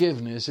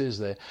unforgiveness, is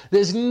there?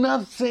 There's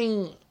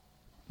nothing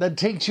that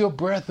takes your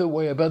breath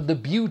away about the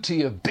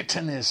beauty of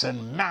bitterness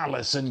and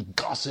malice and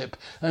gossip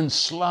and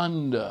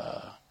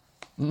slander.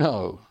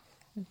 No,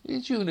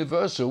 it's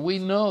universal. We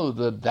know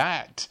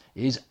that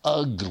is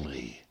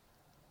ugly.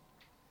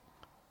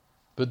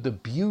 But the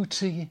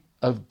beauty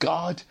of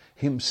God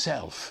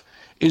himself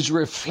is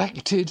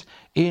reflected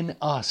in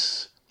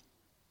us,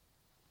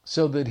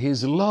 so that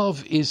his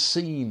love is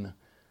seen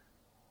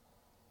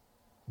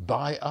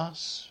by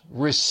us,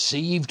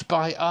 received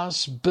by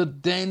us,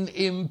 but then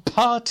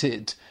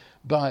imparted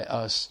by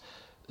us,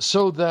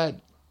 so that,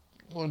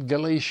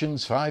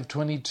 Galatians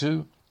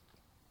 5:22,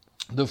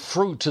 the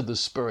fruit of the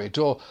Spirit,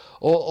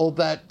 or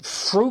that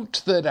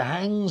fruit that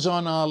hangs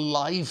on our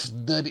life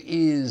that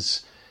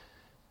is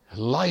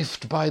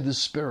lifed by the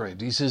Spirit.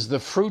 He says the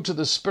fruit of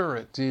the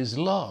Spirit is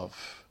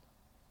love.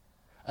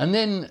 And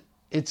then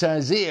it's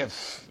as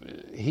if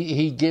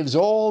he gives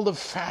all the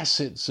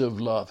facets of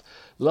love.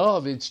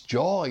 Love, it's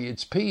joy,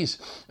 it's peace.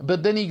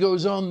 But then he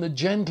goes on, the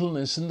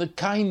gentleness and the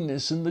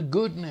kindness and the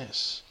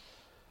goodness.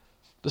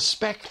 The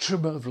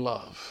spectrum of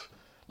love.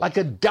 Like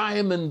a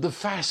diamond, the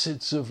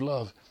facets of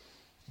love.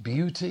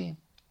 Beauty,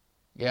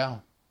 yeah,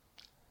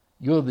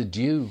 you're the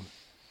dew.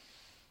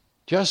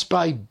 Just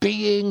by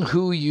being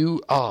who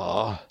you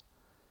are,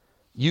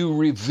 you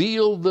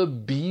reveal the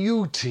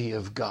beauty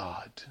of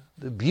God.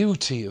 The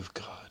beauty of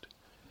God.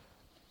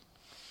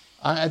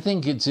 I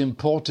think it's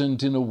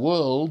important in a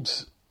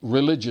world,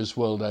 religious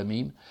world I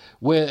mean,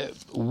 where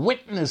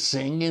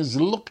witnessing is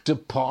looked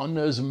upon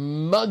as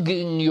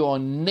mugging your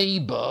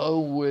neighbor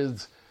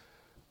with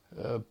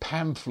a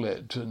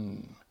pamphlet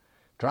and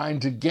trying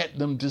to get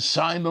them to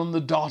sign on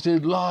the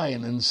dotted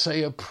line and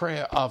say a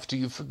prayer after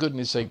you. For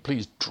goodness sake,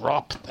 please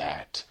drop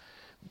that.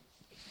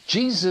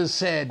 Jesus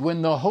said,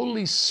 when the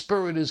Holy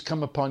Spirit has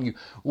come upon you,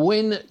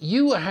 when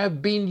you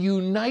have been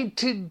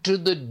united to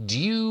the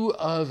dew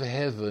of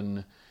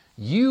heaven,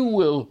 you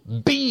will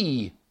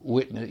be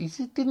witness.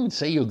 He didn't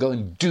say you'll go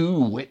and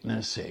do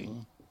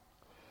witnessing.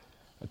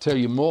 I tell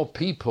you, more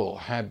people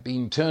have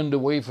been turned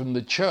away from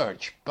the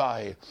church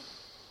by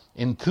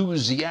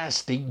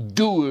enthusiastic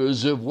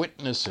doers of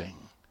witnessing.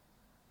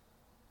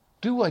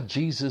 Do what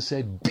Jesus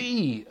said.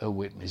 Be a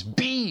witness.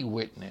 Be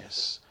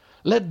witness.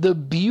 Let the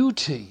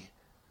beauty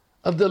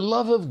of the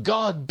love of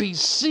God be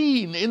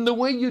seen in the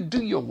way you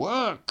do your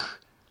work.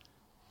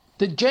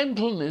 The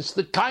gentleness,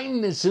 the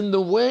kindness in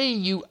the way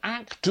you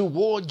act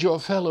toward your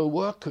fellow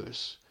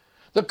workers.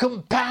 The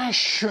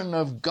compassion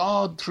of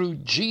God through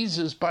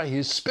Jesus by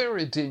his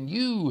Spirit in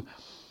you.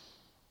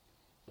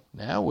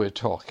 Now we're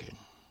talking.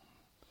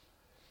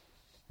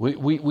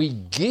 We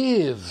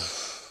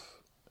give.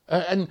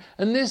 And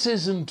this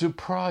isn't a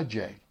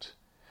project.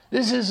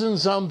 This isn't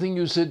something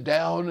you sit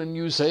down and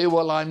you say,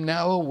 well, I'm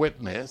now a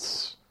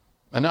witness,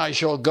 and I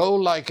shall go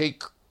like a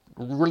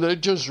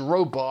religious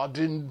robot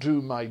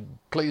into my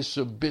place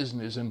of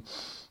business, and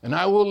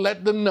I will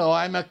let them know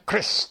I'm a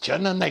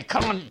Christian, and they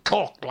come and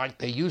talk like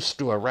they used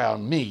to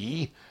around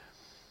me,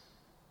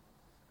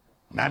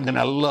 and I'm going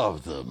to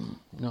love them.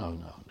 No.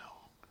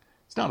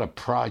 It's not a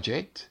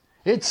project.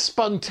 It's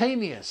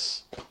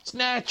spontaneous. It's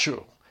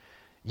natural.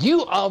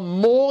 You are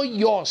more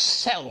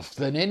yourself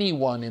than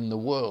anyone in the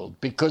world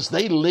because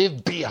they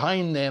live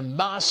behind their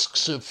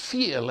masks of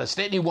fear lest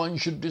anyone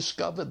should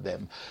discover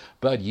them.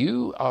 But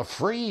you are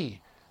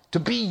free to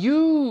be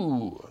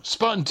you,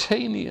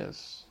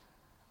 spontaneous.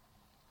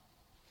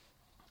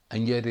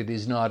 And yet it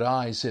is not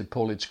I, said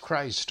Paul, it's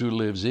Christ who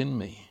lives in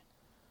me.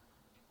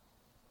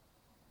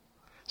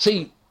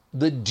 See,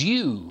 the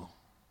dew,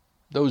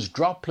 those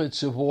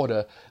droplets of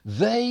water,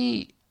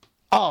 they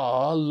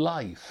are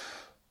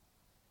life.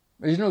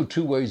 There's no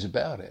two ways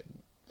about it.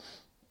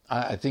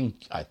 I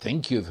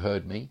think you've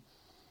heard me.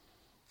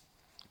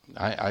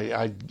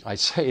 I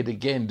say it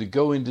again, to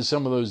go into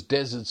some of those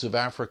deserts of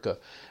Africa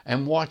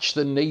and watch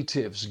the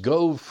natives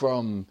go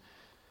from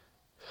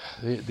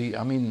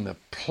the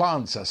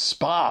plants are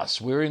sparse.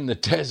 We're in the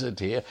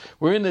desert here.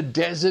 We're in a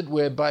desert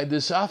where by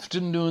this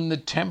afternoon the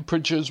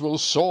temperatures will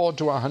soar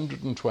to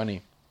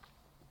 120.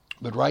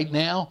 But right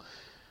now,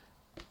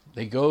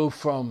 they go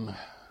from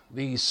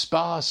these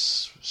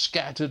sparse,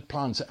 scattered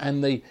plants,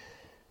 and they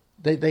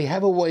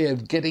have a way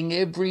of getting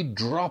every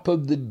drop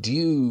of the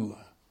dew,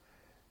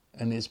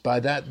 and it's by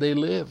that they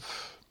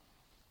live.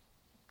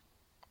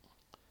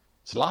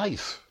 It's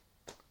life.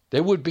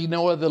 There would be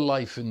no other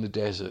life in the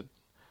desert.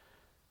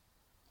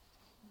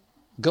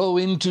 Go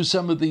into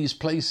some of these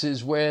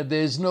places where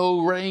there's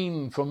no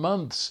rain for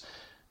months.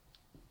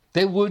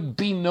 There would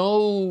be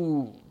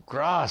no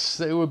grass,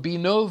 there would be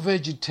no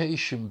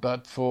vegetation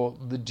but for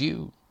the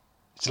dew.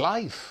 It's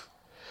life.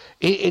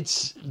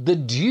 The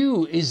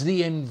dew is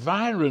the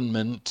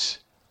environment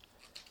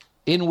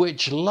in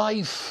which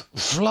life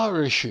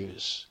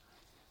flourishes.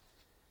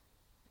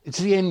 It's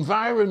the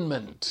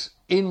environment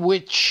in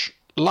which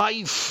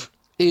life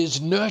is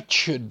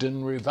nurtured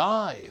and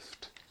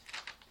revived,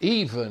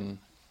 even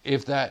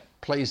if that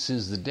place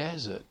is the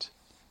desert.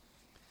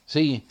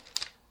 See,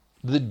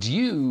 the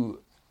dew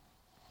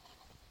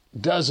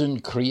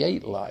doesn't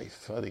create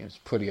life. I think it's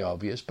pretty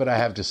obvious, but I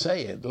have to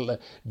say it.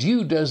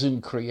 Dew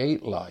doesn't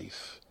create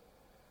life,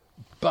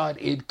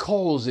 but it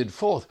calls it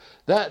forth.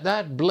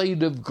 That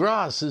blade of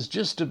grass has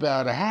just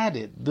about had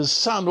it. The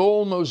sun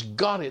almost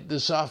got it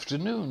this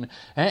afternoon,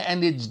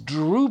 and it's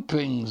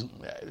drooping,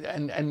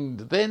 and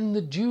then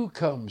the dew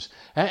comes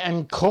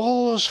and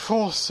calls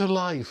forth the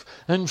life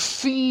and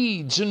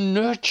feeds and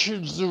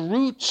nurtures the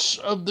roots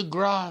of the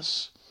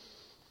grass.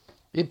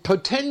 It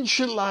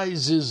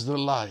potentializes the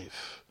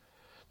life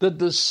that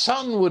the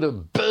sun would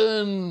have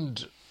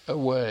burned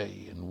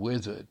away and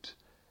withered.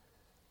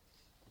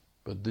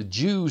 But the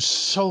dew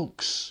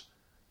soaks.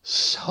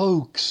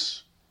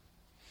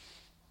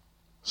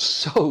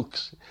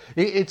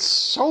 It's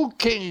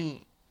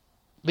soaking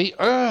the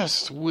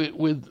earth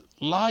with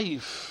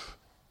life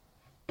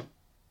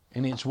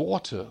in its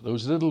water,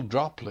 those little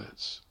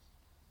droplets.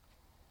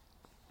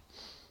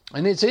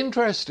 And it's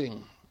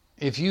interesting,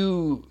 if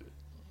you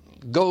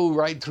go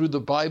right through the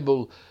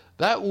Bible,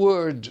 that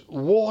word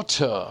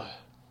water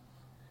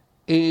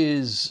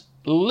is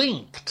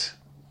linked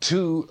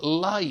to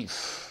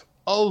life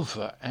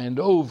over and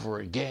over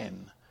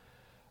again.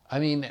 I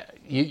mean,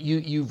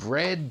 you've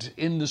read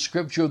in the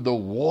scripture the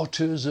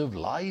waters of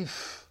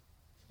life.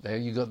 There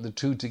you got the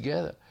two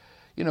together.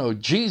 You know,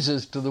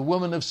 Jesus to the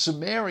woman of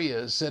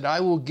Samaria said, I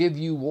will give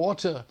you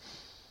water,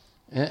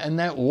 and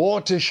that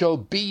water shall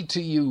be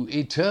to you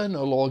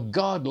eternal, or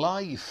God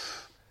life.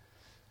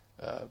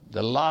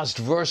 The last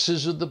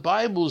verses of the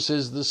Bible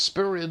says the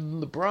Spirit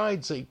and the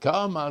bride say,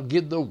 come, I'll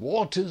give the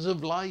waters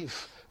of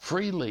life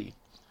freely.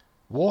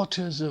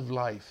 Waters of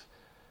life.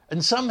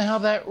 And somehow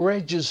that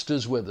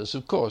registers with us.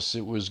 Of course,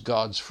 it was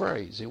God's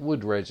phrase. It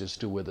would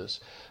register with us.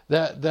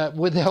 That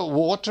without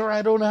water,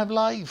 I don't have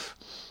life.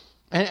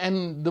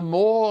 And the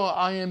more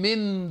I am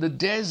in the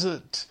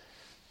desert,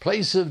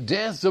 place of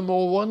death, the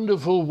more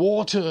wonderful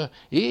water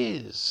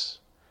is.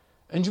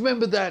 And you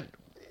remember that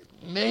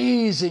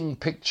amazing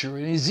picture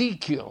in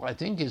Ezekiel, I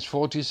think it's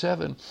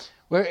 47,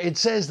 where it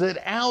says that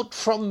out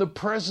from the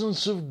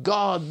presence of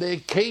God there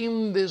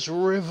came this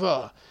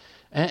river,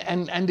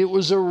 and it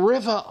was a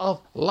river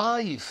of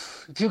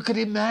life. If you could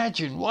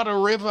imagine, what a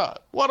river,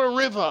 what a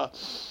river.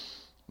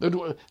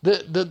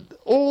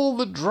 All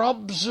the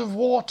drops of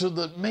water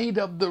that made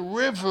up the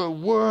river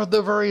were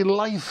the very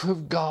life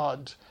of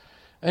God.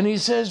 And he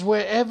says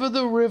wherever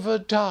the river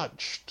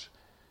touched,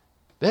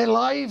 their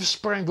lives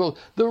sprang forth.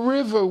 The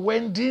river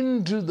went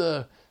into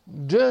the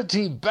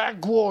dirty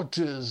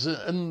backwaters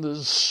and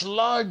the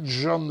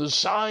sludge on the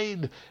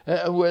side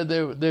where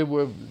there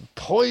were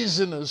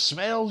poisonous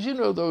smells, you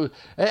know, those.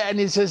 And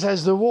it says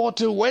as the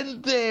water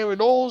went there,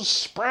 it all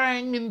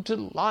sprang into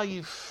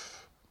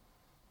life.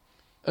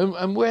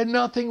 And where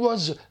nothing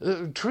was,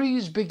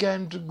 trees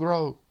began to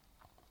grow.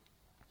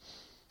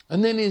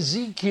 And then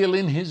Ezekiel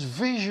in his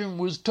vision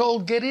was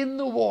told, get in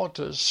the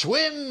water,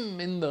 swim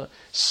in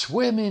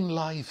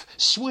life,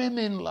 swim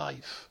in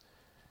life.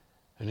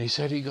 And he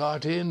said he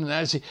got in,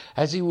 and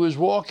as he was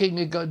walking,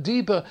 it got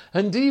deeper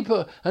and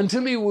deeper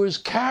until he was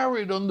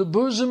carried on the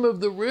bosom of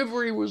the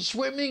river. He was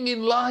swimming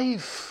in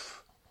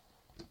life.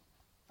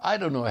 I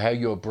don't know how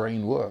your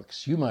brain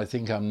works. You might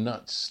think I'm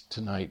nuts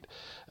tonight.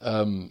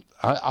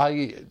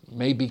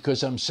 Maybe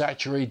because I'm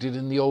saturated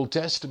in the Old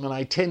Testament,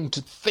 I tend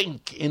to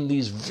think in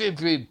these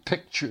vivid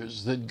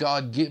pictures that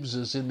God gives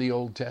us in the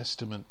Old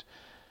Testament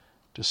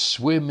to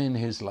swim in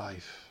his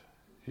life.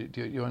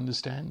 Do you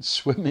understand?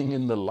 Swimming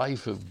in the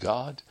life of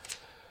God.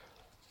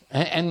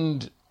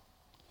 And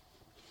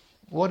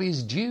what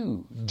is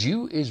dew?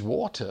 Dew is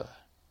water.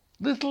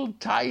 Little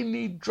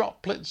tiny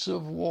droplets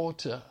of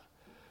water.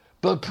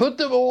 But put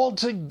them all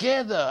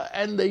together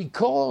and they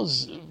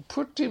cause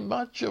pretty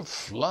much a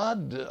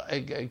flood,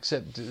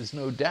 except there's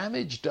no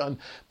damage done,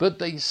 but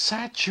they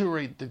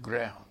saturate the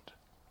ground.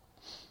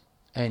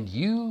 And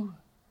you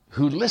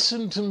who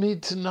listen to me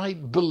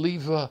tonight,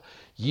 believer,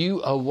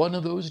 you are one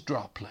of those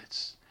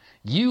droplets.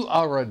 You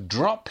are a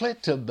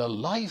droplet of the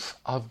life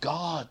of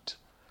God.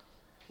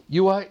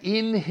 You are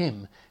in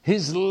him.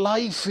 His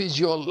life is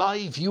your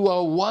life. You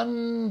are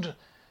one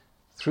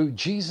through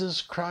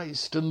Jesus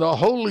Christ, and the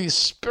Holy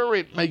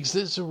Spirit makes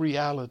this a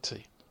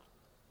reality.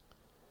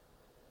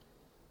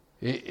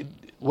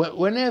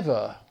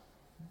 Whenever,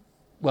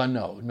 well,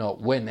 no,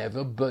 not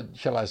whenever, but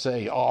shall I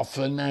say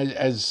often,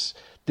 as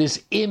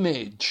this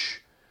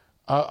image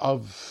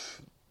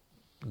of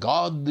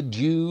God the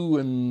dew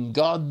and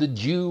God the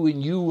dew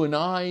and you and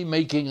I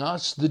making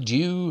us the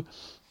dew,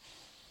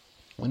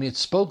 when it's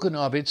spoken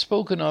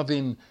of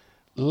in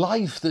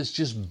life that's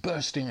just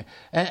bursting,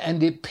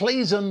 and it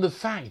plays on the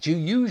fact you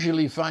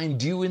usually find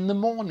dew in the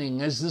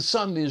morning as the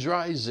sun is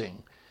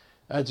rising.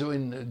 That's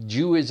when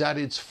dew is at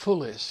its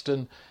fullest,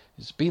 and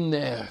it's been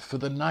there for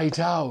the night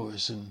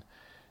hours,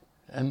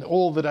 and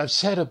all that I've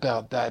said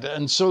about that.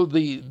 And so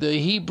the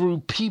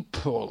Hebrew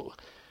people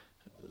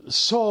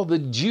saw the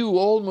dew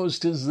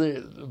almost as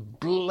the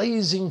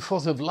blazing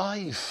forth of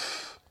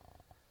life.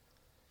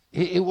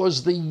 It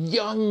was the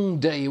young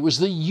day, it was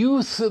the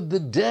youth of the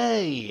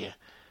day,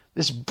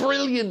 this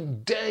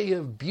brilliant day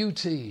of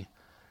beauty.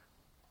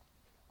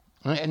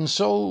 And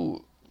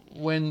so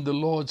when the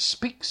Lord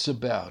speaks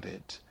about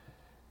it,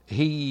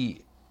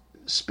 he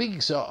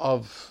speaks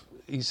of,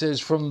 he says,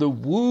 from the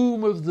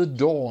womb of the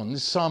dawn,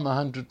 Psalm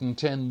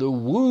 110, the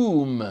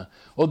womb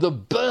or the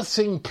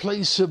birthing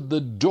place of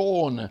the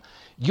dawn,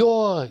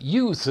 your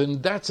youth,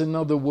 and that's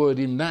another word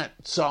in that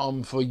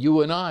psalm for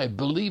you and I,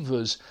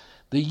 believers,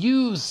 the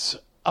youth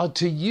are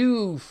to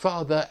you,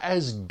 Father,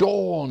 as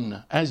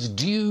dawn, as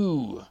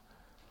dew.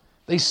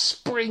 They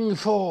spring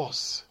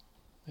forth.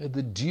 They're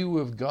the dew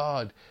of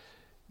God.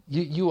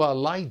 You are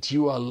light,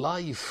 you are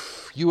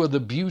life, you are the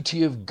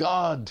beauty of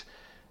God.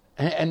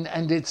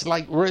 And it's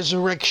like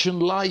resurrection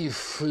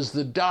life as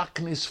the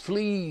darkness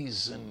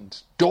flees and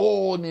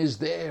dawn is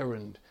there,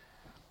 and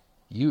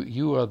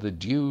you are the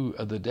dew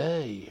of the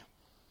day.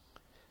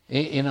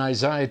 In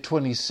Isaiah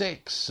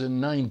 26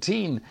 and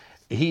 19,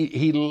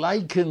 he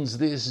likens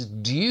this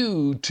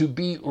dew to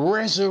be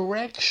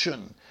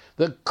resurrection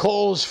that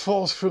calls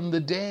forth from the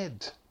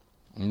dead.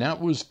 And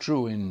that was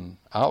true in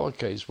our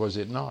case, was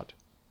it not?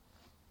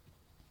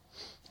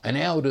 And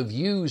out of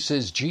you,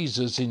 says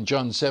Jesus in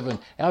John 7,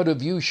 out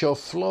of you shall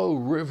flow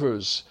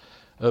rivers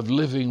of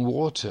living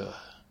water.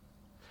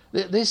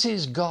 This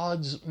is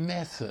God's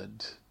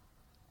method.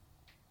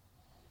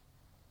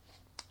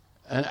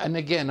 And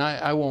again,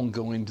 I won't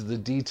go into the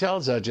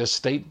details. I'll just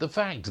state the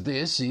fact.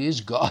 This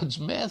is God's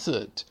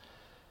method.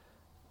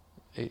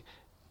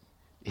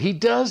 He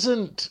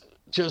doesn't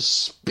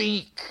just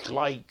speak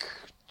like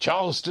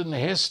Charleston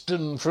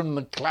Heston from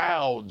the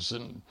clouds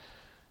and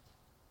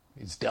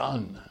it's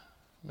done.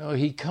 No,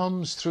 he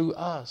comes through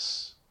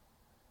us.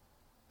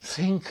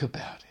 Think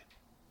about it.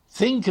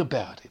 Think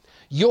about it.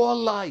 Your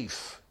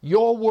life,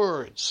 your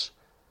words,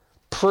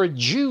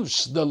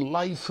 produce the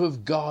life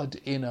of God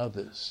in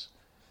others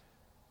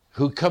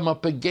who come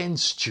up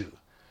against you,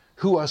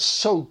 who are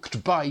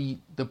soaked by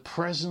the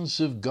presence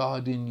of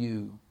God in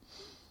you.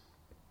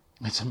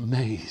 It's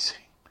amazing.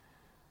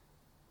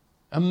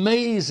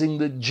 Amazing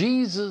that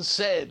Jesus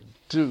said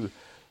to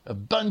a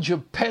bunch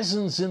of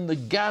peasants in the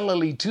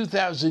Galilee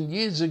 2,000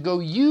 years ago,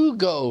 you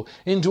go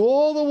into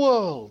all the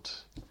world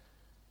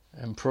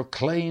and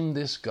proclaim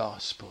this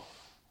gospel.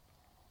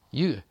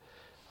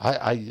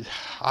 I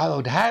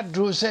would have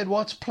to have said,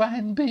 what's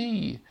plan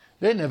B?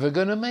 They're never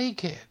going to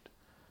make it.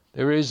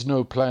 There is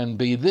no plan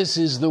B. This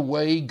is the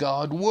way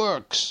God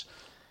works.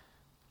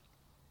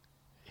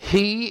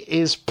 He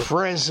is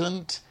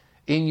present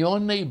in your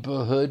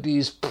neighborhood.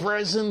 He's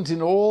present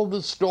in all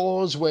the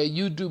stores where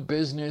you do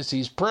business.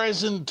 He's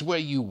present where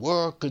you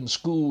work and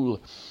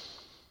school.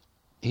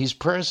 He's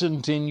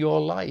present in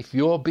your life,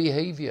 your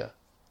behavior.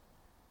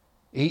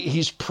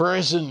 He's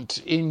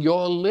present in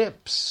your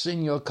lips,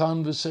 in your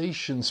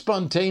conversation,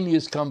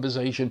 spontaneous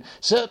conversation,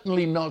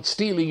 certainly not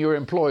stealing your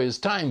employer's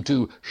time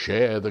to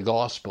share the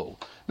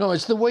gospel. No,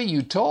 it's the way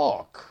you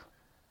talk.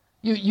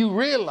 You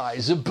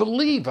realize a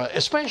believer,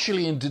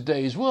 especially in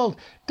today's world,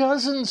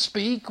 doesn't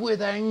speak with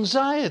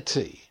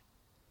anxiety.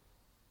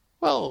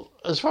 Well,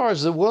 as far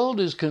as the world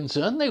is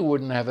concerned, they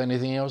wouldn't have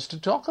anything else to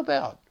talk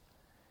about.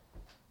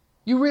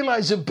 You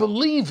realize a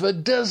believer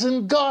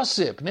doesn't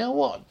gossip. Now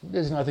what?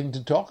 There's nothing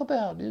to talk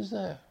about, is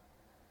there?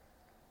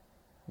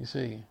 You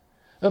see,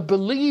 a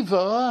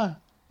believer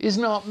is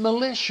not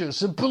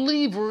malicious. A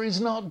believer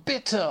is not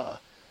bitter.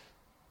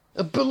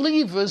 A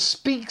believer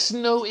speaks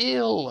no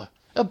ill.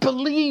 A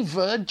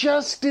believer,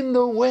 just in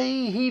the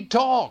way he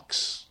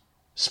talks,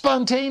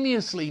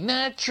 spontaneously,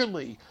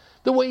 naturally,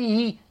 the way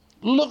he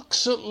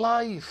looks at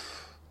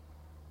life,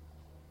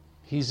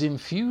 he's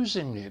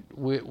infusing it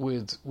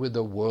with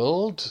a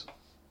world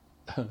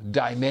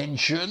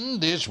dimension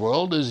this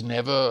world has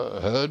never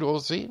heard or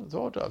seen,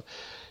 thought of.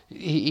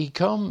 He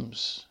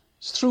comes.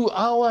 It's through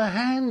our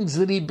hands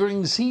that he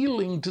brings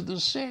healing to the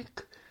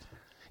sick.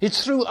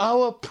 It's through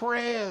our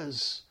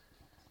prayers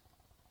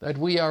that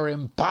we are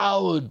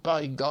empowered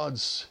by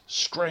God's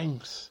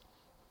strength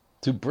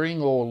to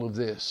bring all of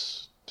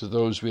this to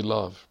those we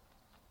love.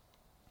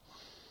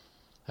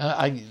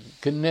 I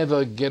can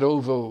never get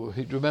over,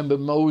 remember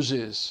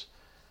Moses,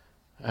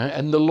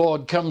 and the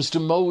Lord comes to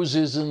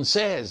Moses and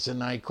says,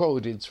 and I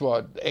quote, it's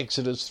what,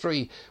 Exodus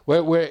 3,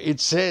 where it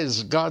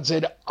says, God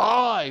said,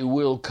 I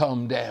will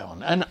come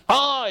down and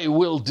I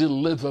will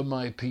deliver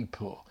my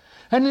people.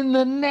 And in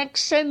the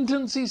next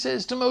sentence he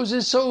says to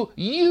Moses, so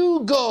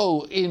you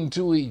go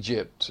into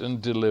Egypt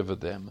and deliver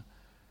them.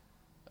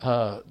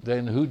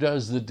 Then who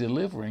does the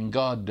delivering?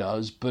 God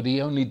does, but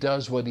he only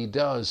does what he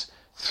does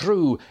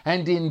through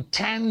and in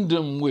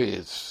tandem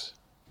with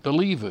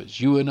believers,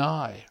 you and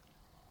I.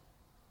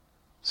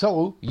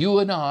 So, you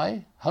and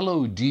I,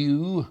 hello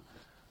Dew,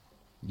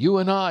 you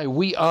and I,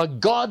 we are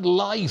God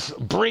life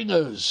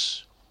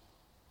bringers.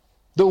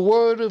 The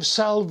word of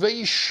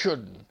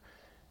salvation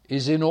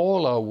is in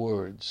all our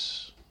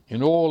words,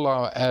 in all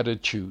our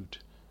attitude.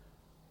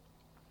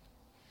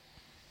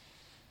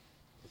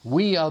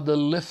 We are the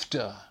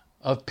lifter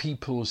of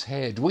people's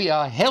head. We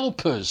are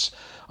helpers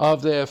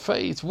of their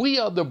faith. We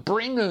are the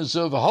bringers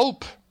of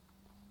hope.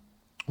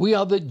 We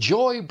are the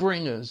joy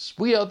bringers.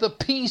 We are the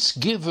peace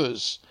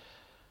givers.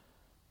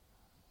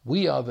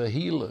 We are the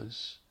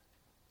healers,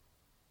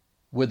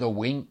 with a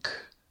wink,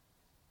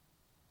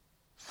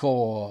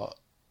 for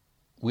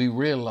we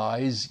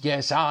realize,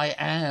 yes, I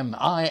am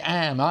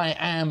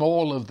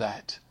all of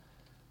that.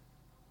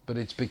 But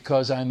it's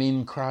because I'm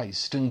in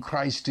Christ, and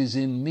Christ is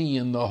in me,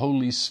 and the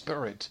Holy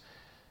Spirit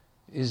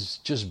is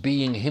just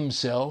being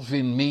himself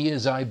in me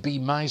as I be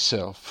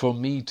myself. For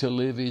me to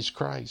live is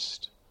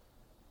Christ.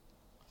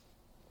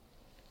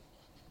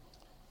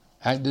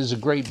 And there's a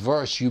great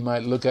verse, you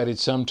might look at it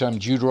sometime,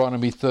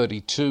 Deuteronomy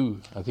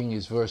 32, I think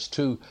it's verse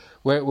 2,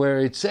 where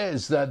it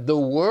says that the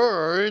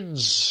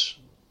words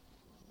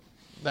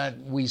that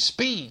we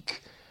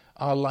speak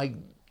are like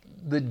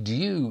the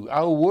dew.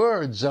 Our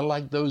words are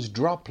like those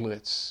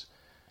droplets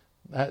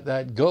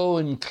that go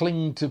and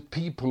cling to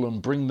people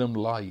and bring them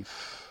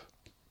life.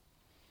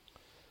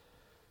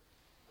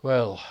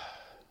 Well,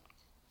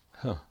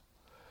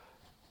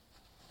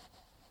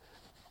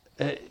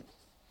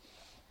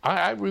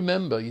 I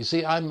remember, you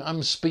see,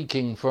 I'm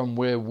speaking from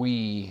where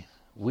we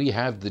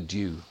have the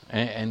dew,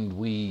 and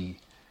we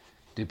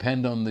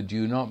depend on the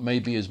dew, not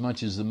maybe as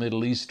much as the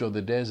Middle East or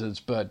the deserts,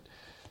 but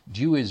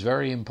dew is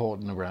very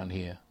important around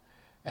here.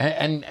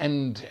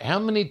 And how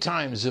many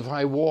times have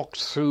I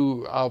walked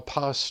through our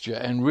pasture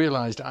and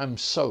realized I'm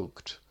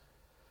soaked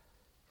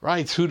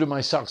right through to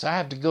my socks? I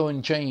have to go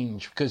and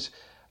change because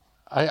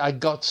I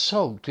got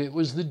soaked. It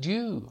was the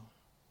dew.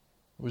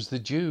 It was the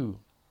dew.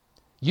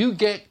 You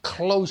get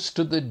close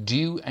to the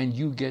dew and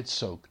you get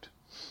soaked.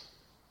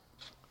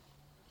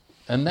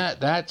 And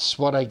that's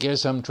what I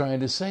guess I'm trying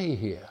to say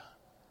here.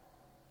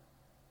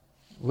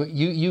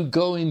 You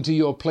go into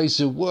your place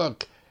of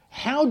work.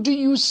 How do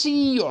you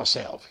see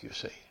yourself, you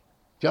see?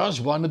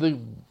 Just one of the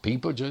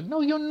people just,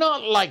 no, you're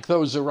not like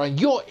those around.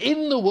 You're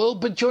in the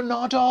world, but you're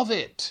not of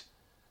it.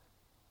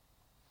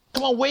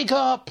 Come on, wake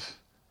up.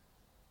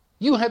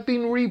 You have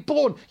been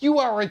reborn. You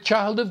are a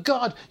child of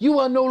God. You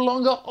are no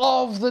longer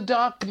of the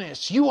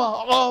darkness. You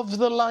are of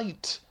the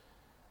light.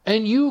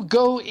 And you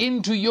go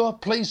into your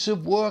place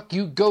of work.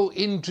 You go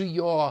into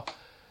your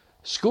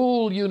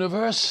school,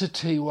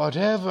 university,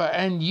 whatever,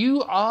 and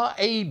you are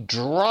a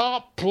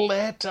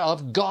droplet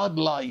of God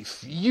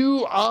life.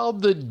 You are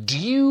the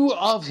dew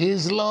of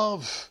his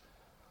love.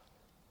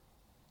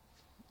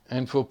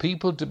 And for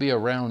people to be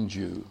around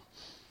you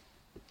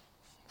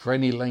for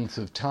any length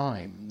of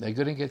time, they're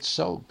going to get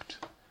soaked.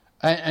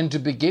 And to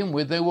begin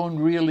with, they won't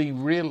really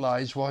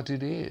realize what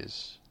it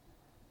is.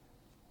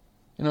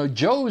 You know,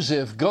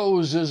 Joseph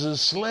goes as a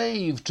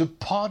slave to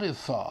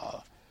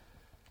Potiphar,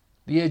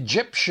 the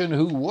Egyptian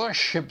who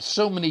worshipped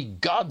so many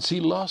gods he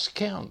lost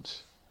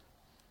count.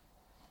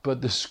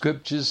 But the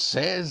scripture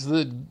says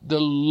that the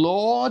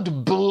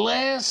Lord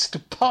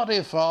blessed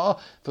Potiphar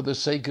for the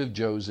sake of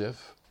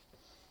Joseph.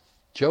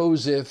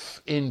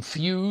 Joseph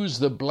infused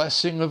the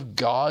blessing of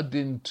God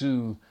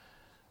into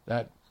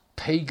that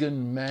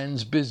pagan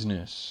man's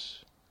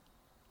business.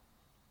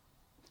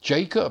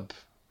 Jacob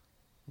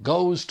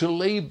goes to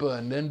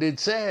Laban, and it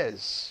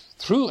says,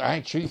 through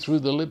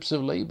the lips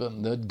of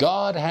Laban, that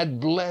God had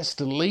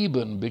blessed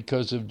Laban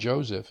because of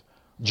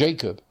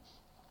Jacob.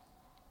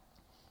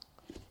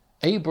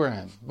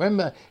 Abraham,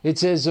 remember, it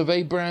says of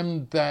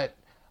Abraham that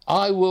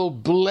I will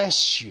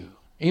bless you.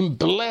 In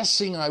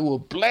blessing, I will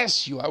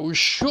bless you. I will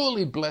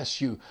surely bless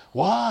you.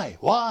 Why?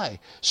 Why?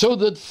 So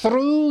that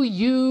through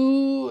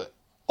you,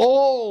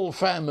 all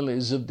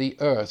families of the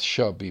earth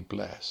shall be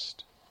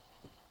blessed.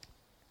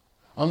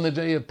 On the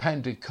day of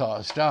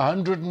Pentecost,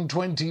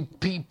 120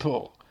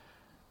 people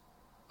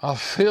are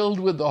filled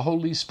with the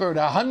Holy Spirit.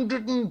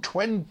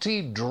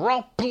 120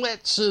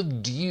 droplets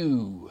of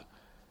dew.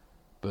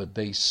 But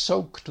they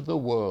soaked the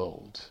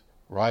world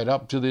right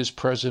up to this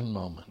present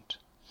moment.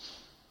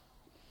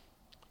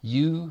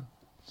 You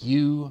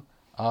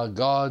are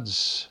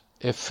God's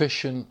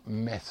efficient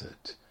method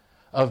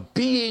of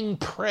being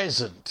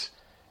present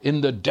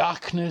in the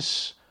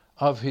darkness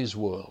of his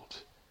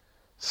world.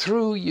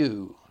 Through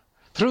you,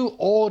 through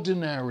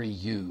ordinary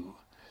you,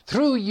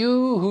 through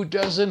you who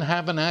doesn't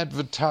have an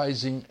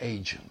advertising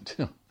agent,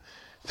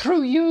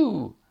 through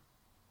you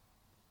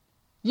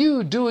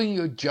doing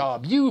your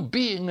job, you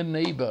being a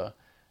neighbor,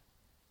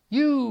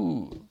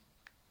 you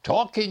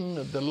talking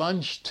at the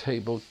lunch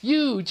table,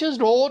 you,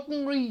 just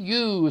ordinary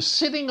you,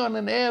 sitting on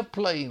an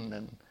airplane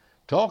and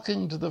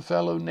talking to the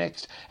fellow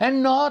next,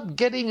 and not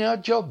getting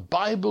out your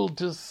Bible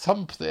to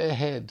thump their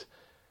head,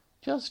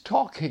 just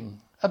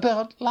talking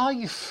about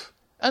life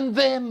and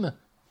them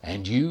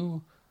and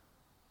you.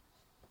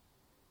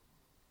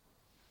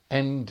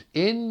 And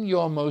in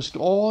your most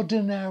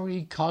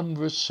ordinary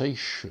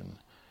conversation,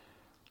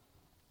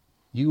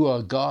 you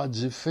are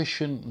God's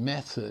efficient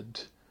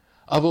method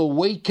of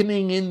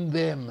awakening in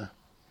them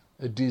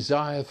a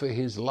desire for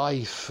his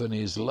life and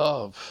his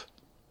love.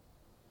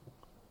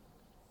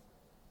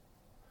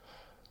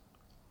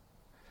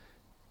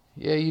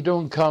 Yeah, you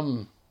don't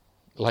come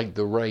like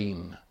the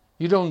rain.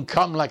 You don't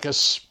come like a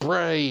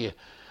spray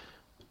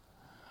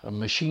of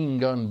machine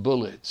gun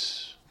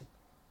bullets.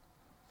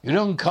 You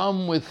don't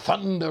come with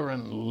thunder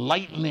and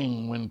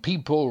lightning when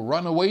people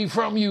run away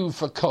from you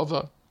for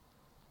cover.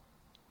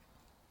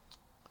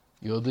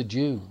 You're the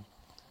Jew.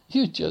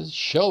 You just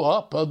show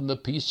up on the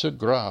piece of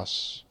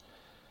grass.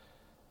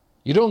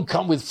 You don't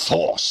come with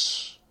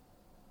force.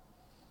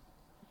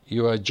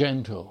 You are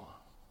gentle.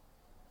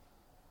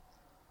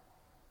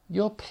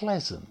 You're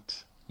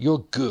pleasant.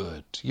 You're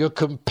good. You're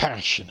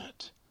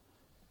compassionate.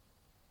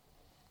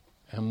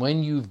 And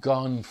when you've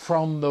gone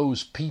from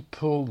those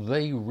people,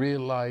 they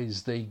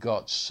realize they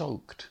got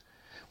soaked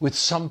with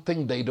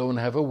something they don't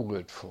have a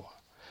word for.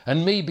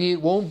 And maybe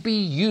it won't be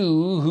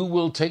you who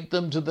will take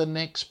them to the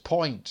next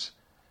point,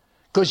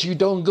 because you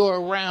don't go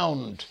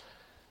around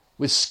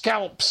with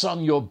scalps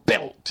on your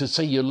belt to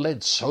say you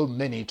led so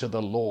many to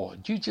the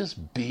Lord. You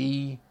just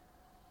be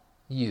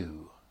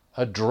you,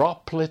 a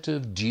droplet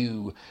of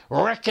dew,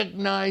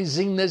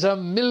 recognizing there's a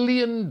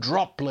million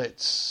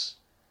droplets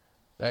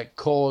that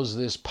cause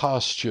this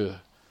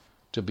pasture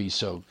to be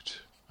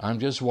soaked. I'm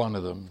just one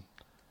of them,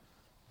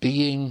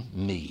 being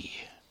me.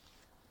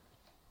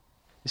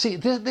 You see,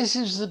 this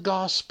is the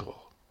gospel.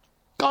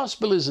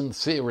 Gospel isn't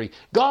theory.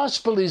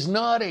 Gospel is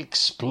not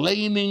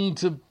explaining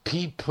to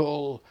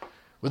people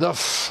with a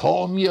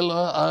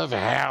formula of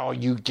how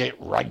you get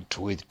right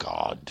with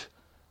God.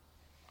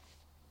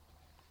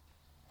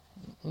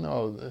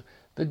 No,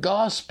 the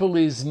gospel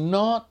is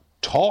not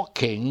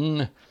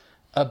talking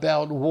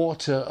about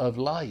water of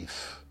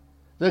life.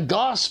 The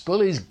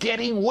gospel is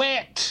getting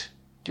wet.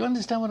 Do you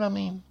understand what I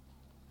mean?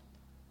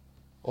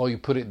 Or you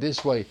put it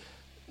this way,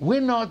 we're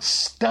not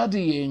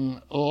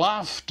studying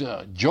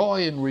laughter,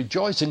 joy and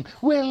rejoicing.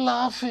 We're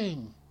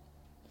laughing.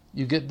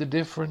 You get the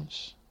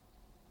difference?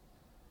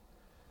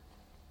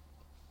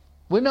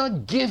 We're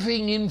not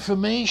giving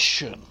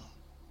information.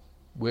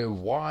 We're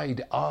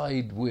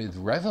wide-eyed with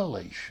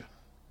revelation.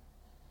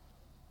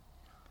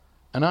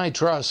 And I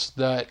trust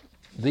that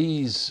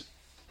these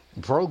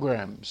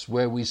programs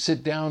where we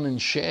sit down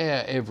and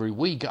share every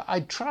week,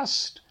 I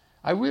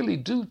really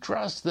do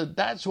trust that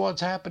that's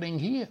what's happening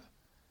here.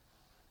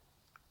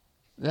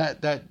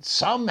 That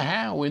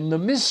somehow in the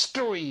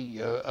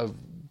mystery of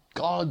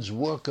God's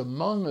work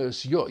among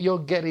us, you're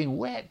getting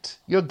wet.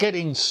 You're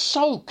getting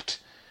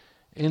soaked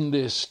in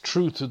this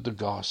truth of the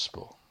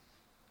gospel.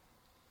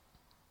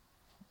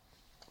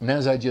 And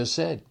as I just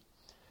said,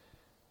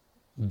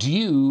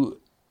 dew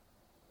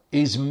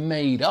is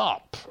made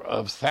up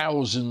of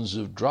thousands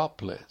of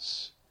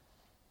droplets.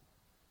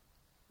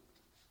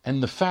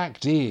 And the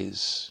fact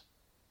is,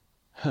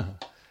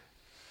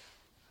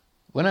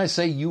 when I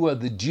say you are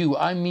the dew,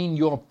 I mean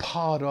you're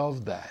part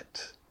of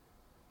that.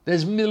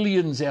 There's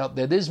millions out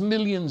there. There's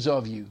millions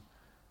of you.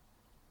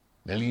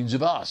 Millions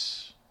of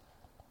us.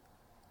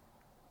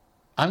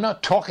 I'm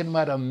not talking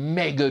about a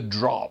mega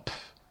drop.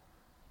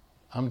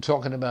 I'm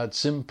talking about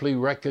simply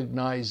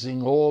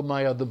recognizing all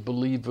my other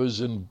believers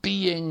and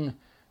being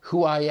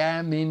who I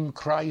am in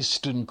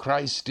Christ and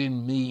Christ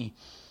in me.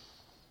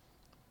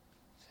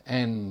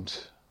 And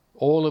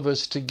all of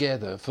us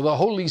together, for the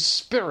Holy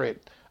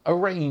Spirit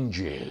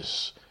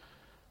arranges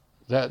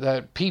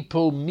that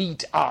people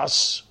meet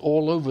us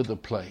all over the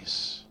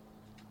place.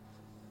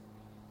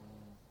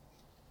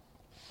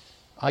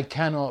 I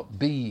cannot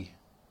be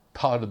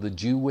part of the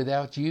Jew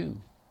without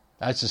you.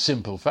 That's a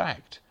simple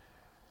fact.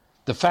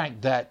 The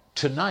fact that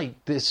tonight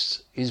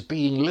this is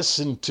being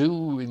listened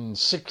to in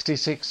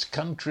 66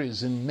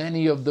 countries, and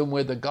many of them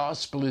where the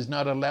gospel is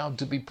not allowed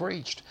to be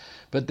preached.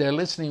 But they're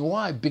listening.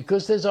 Why?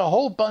 Because there's a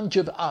whole bunch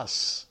of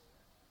us.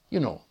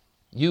 You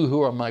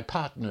who are my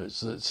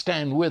partners that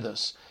stand with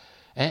us.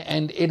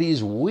 And it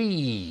is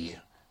we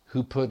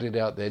who put it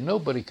out there.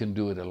 Nobody can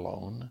do it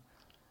alone.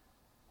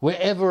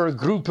 Wherever a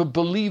group of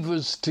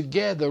believers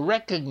together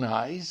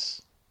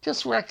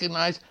just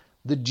recognize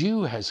the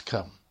Jew has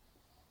come.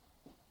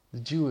 The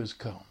Jew has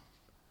come.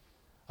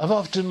 I've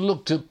often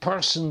looked at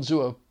persons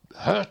who are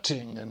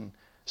hurting and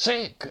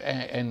sick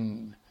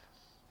and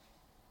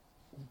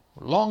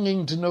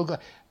longing to know God.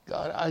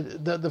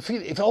 The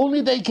feeling, if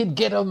only they could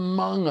get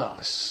among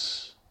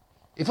us.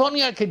 If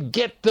only I could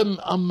get them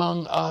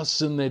among us,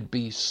 and they'd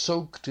be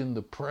soaked in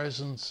the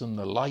presence and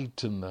the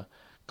light and the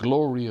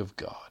glory of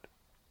God.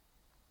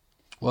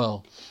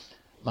 Well,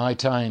 my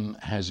time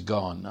has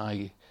gone.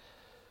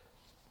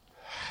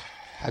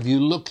 Have you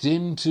looked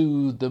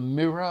into the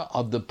mirror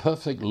of the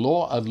perfect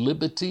law of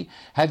liberty?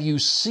 Have you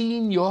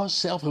seen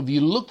yourself? Have you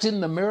looked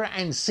in the mirror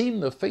and seen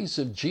the face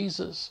of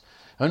Jesus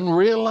and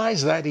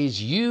realized that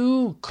is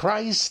you,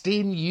 Christ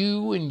in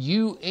you, and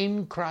you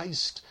in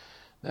Christ,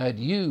 that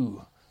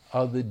you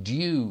are the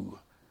dew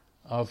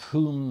of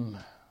whom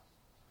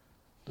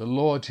the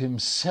Lord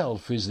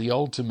himself is the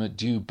ultimate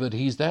dew, but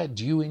he's that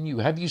dew in you.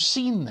 Have you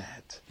seen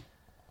that?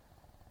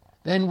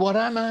 Then what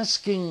I'm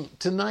asking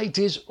tonight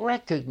is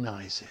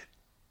recognize it.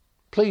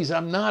 Please,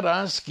 I'm not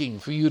asking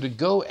for you to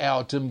go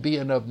out and be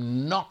an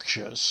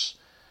obnoxious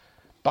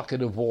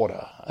bucket of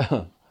water.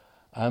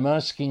 I'm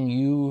asking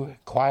you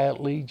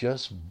quietly,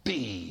 just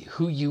be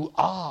who you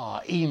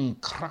are in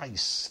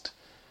Christ.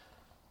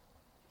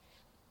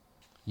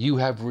 You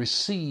have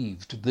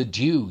received the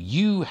dew.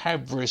 You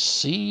have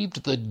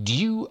received the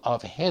dew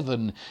of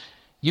heaven.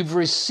 You've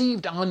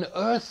received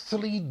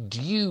unearthly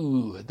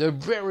dew, the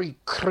very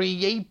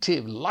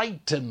creative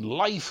light and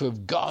life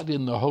of God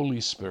in the Holy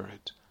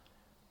Spirit.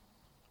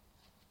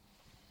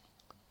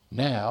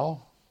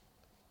 Now,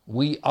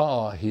 we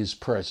are his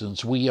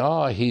presence. We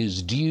are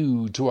his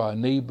dew to our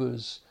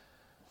neighbors,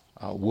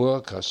 our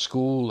work, our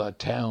school, our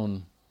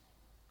town.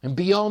 And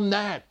beyond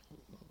that,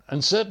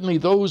 and certainly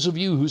those of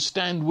you who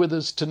stand with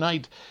us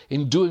tonight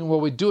in doing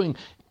what we're doing,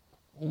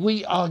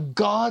 we are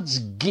God's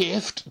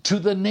gift to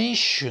the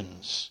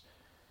nations,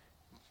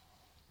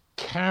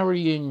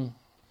 carrying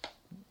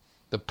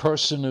the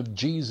person of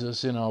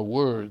Jesus in our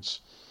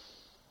words,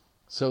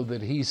 so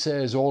that he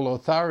says, all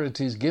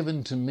authority is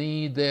given to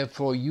me,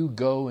 therefore you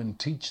go and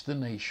teach the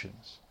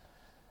nations.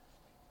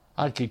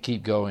 I could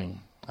keep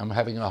going. I'm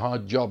having a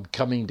hard job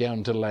coming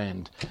down to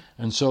land.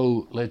 And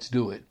so let's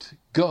do it.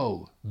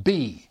 Go,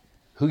 be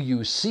who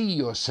you see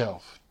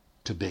yourself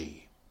to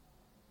be.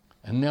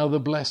 And now the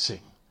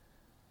blessing.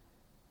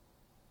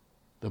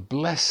 The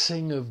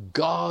blessing of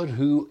God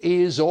who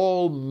is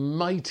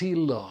almighty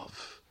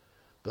love,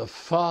 the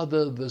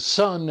Father, the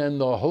Son, and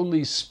the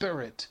Holy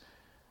Spirit.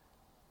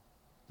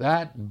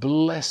 That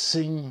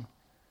blessing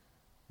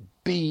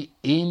be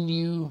in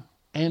you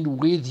and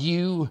with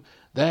you,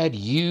 that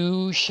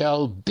you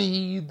shall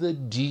be the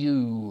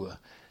dew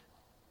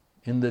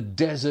in the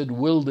desert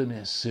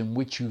wilderness in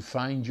which you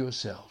find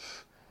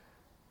yourself.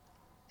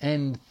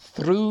 And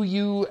through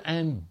you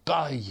and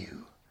by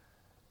you,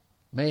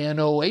 may an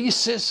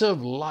oasis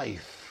of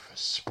life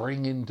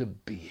spring into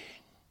being.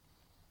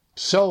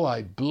 So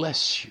I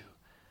bless you,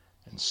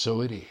 and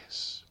so it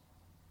is.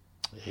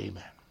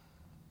 Amen.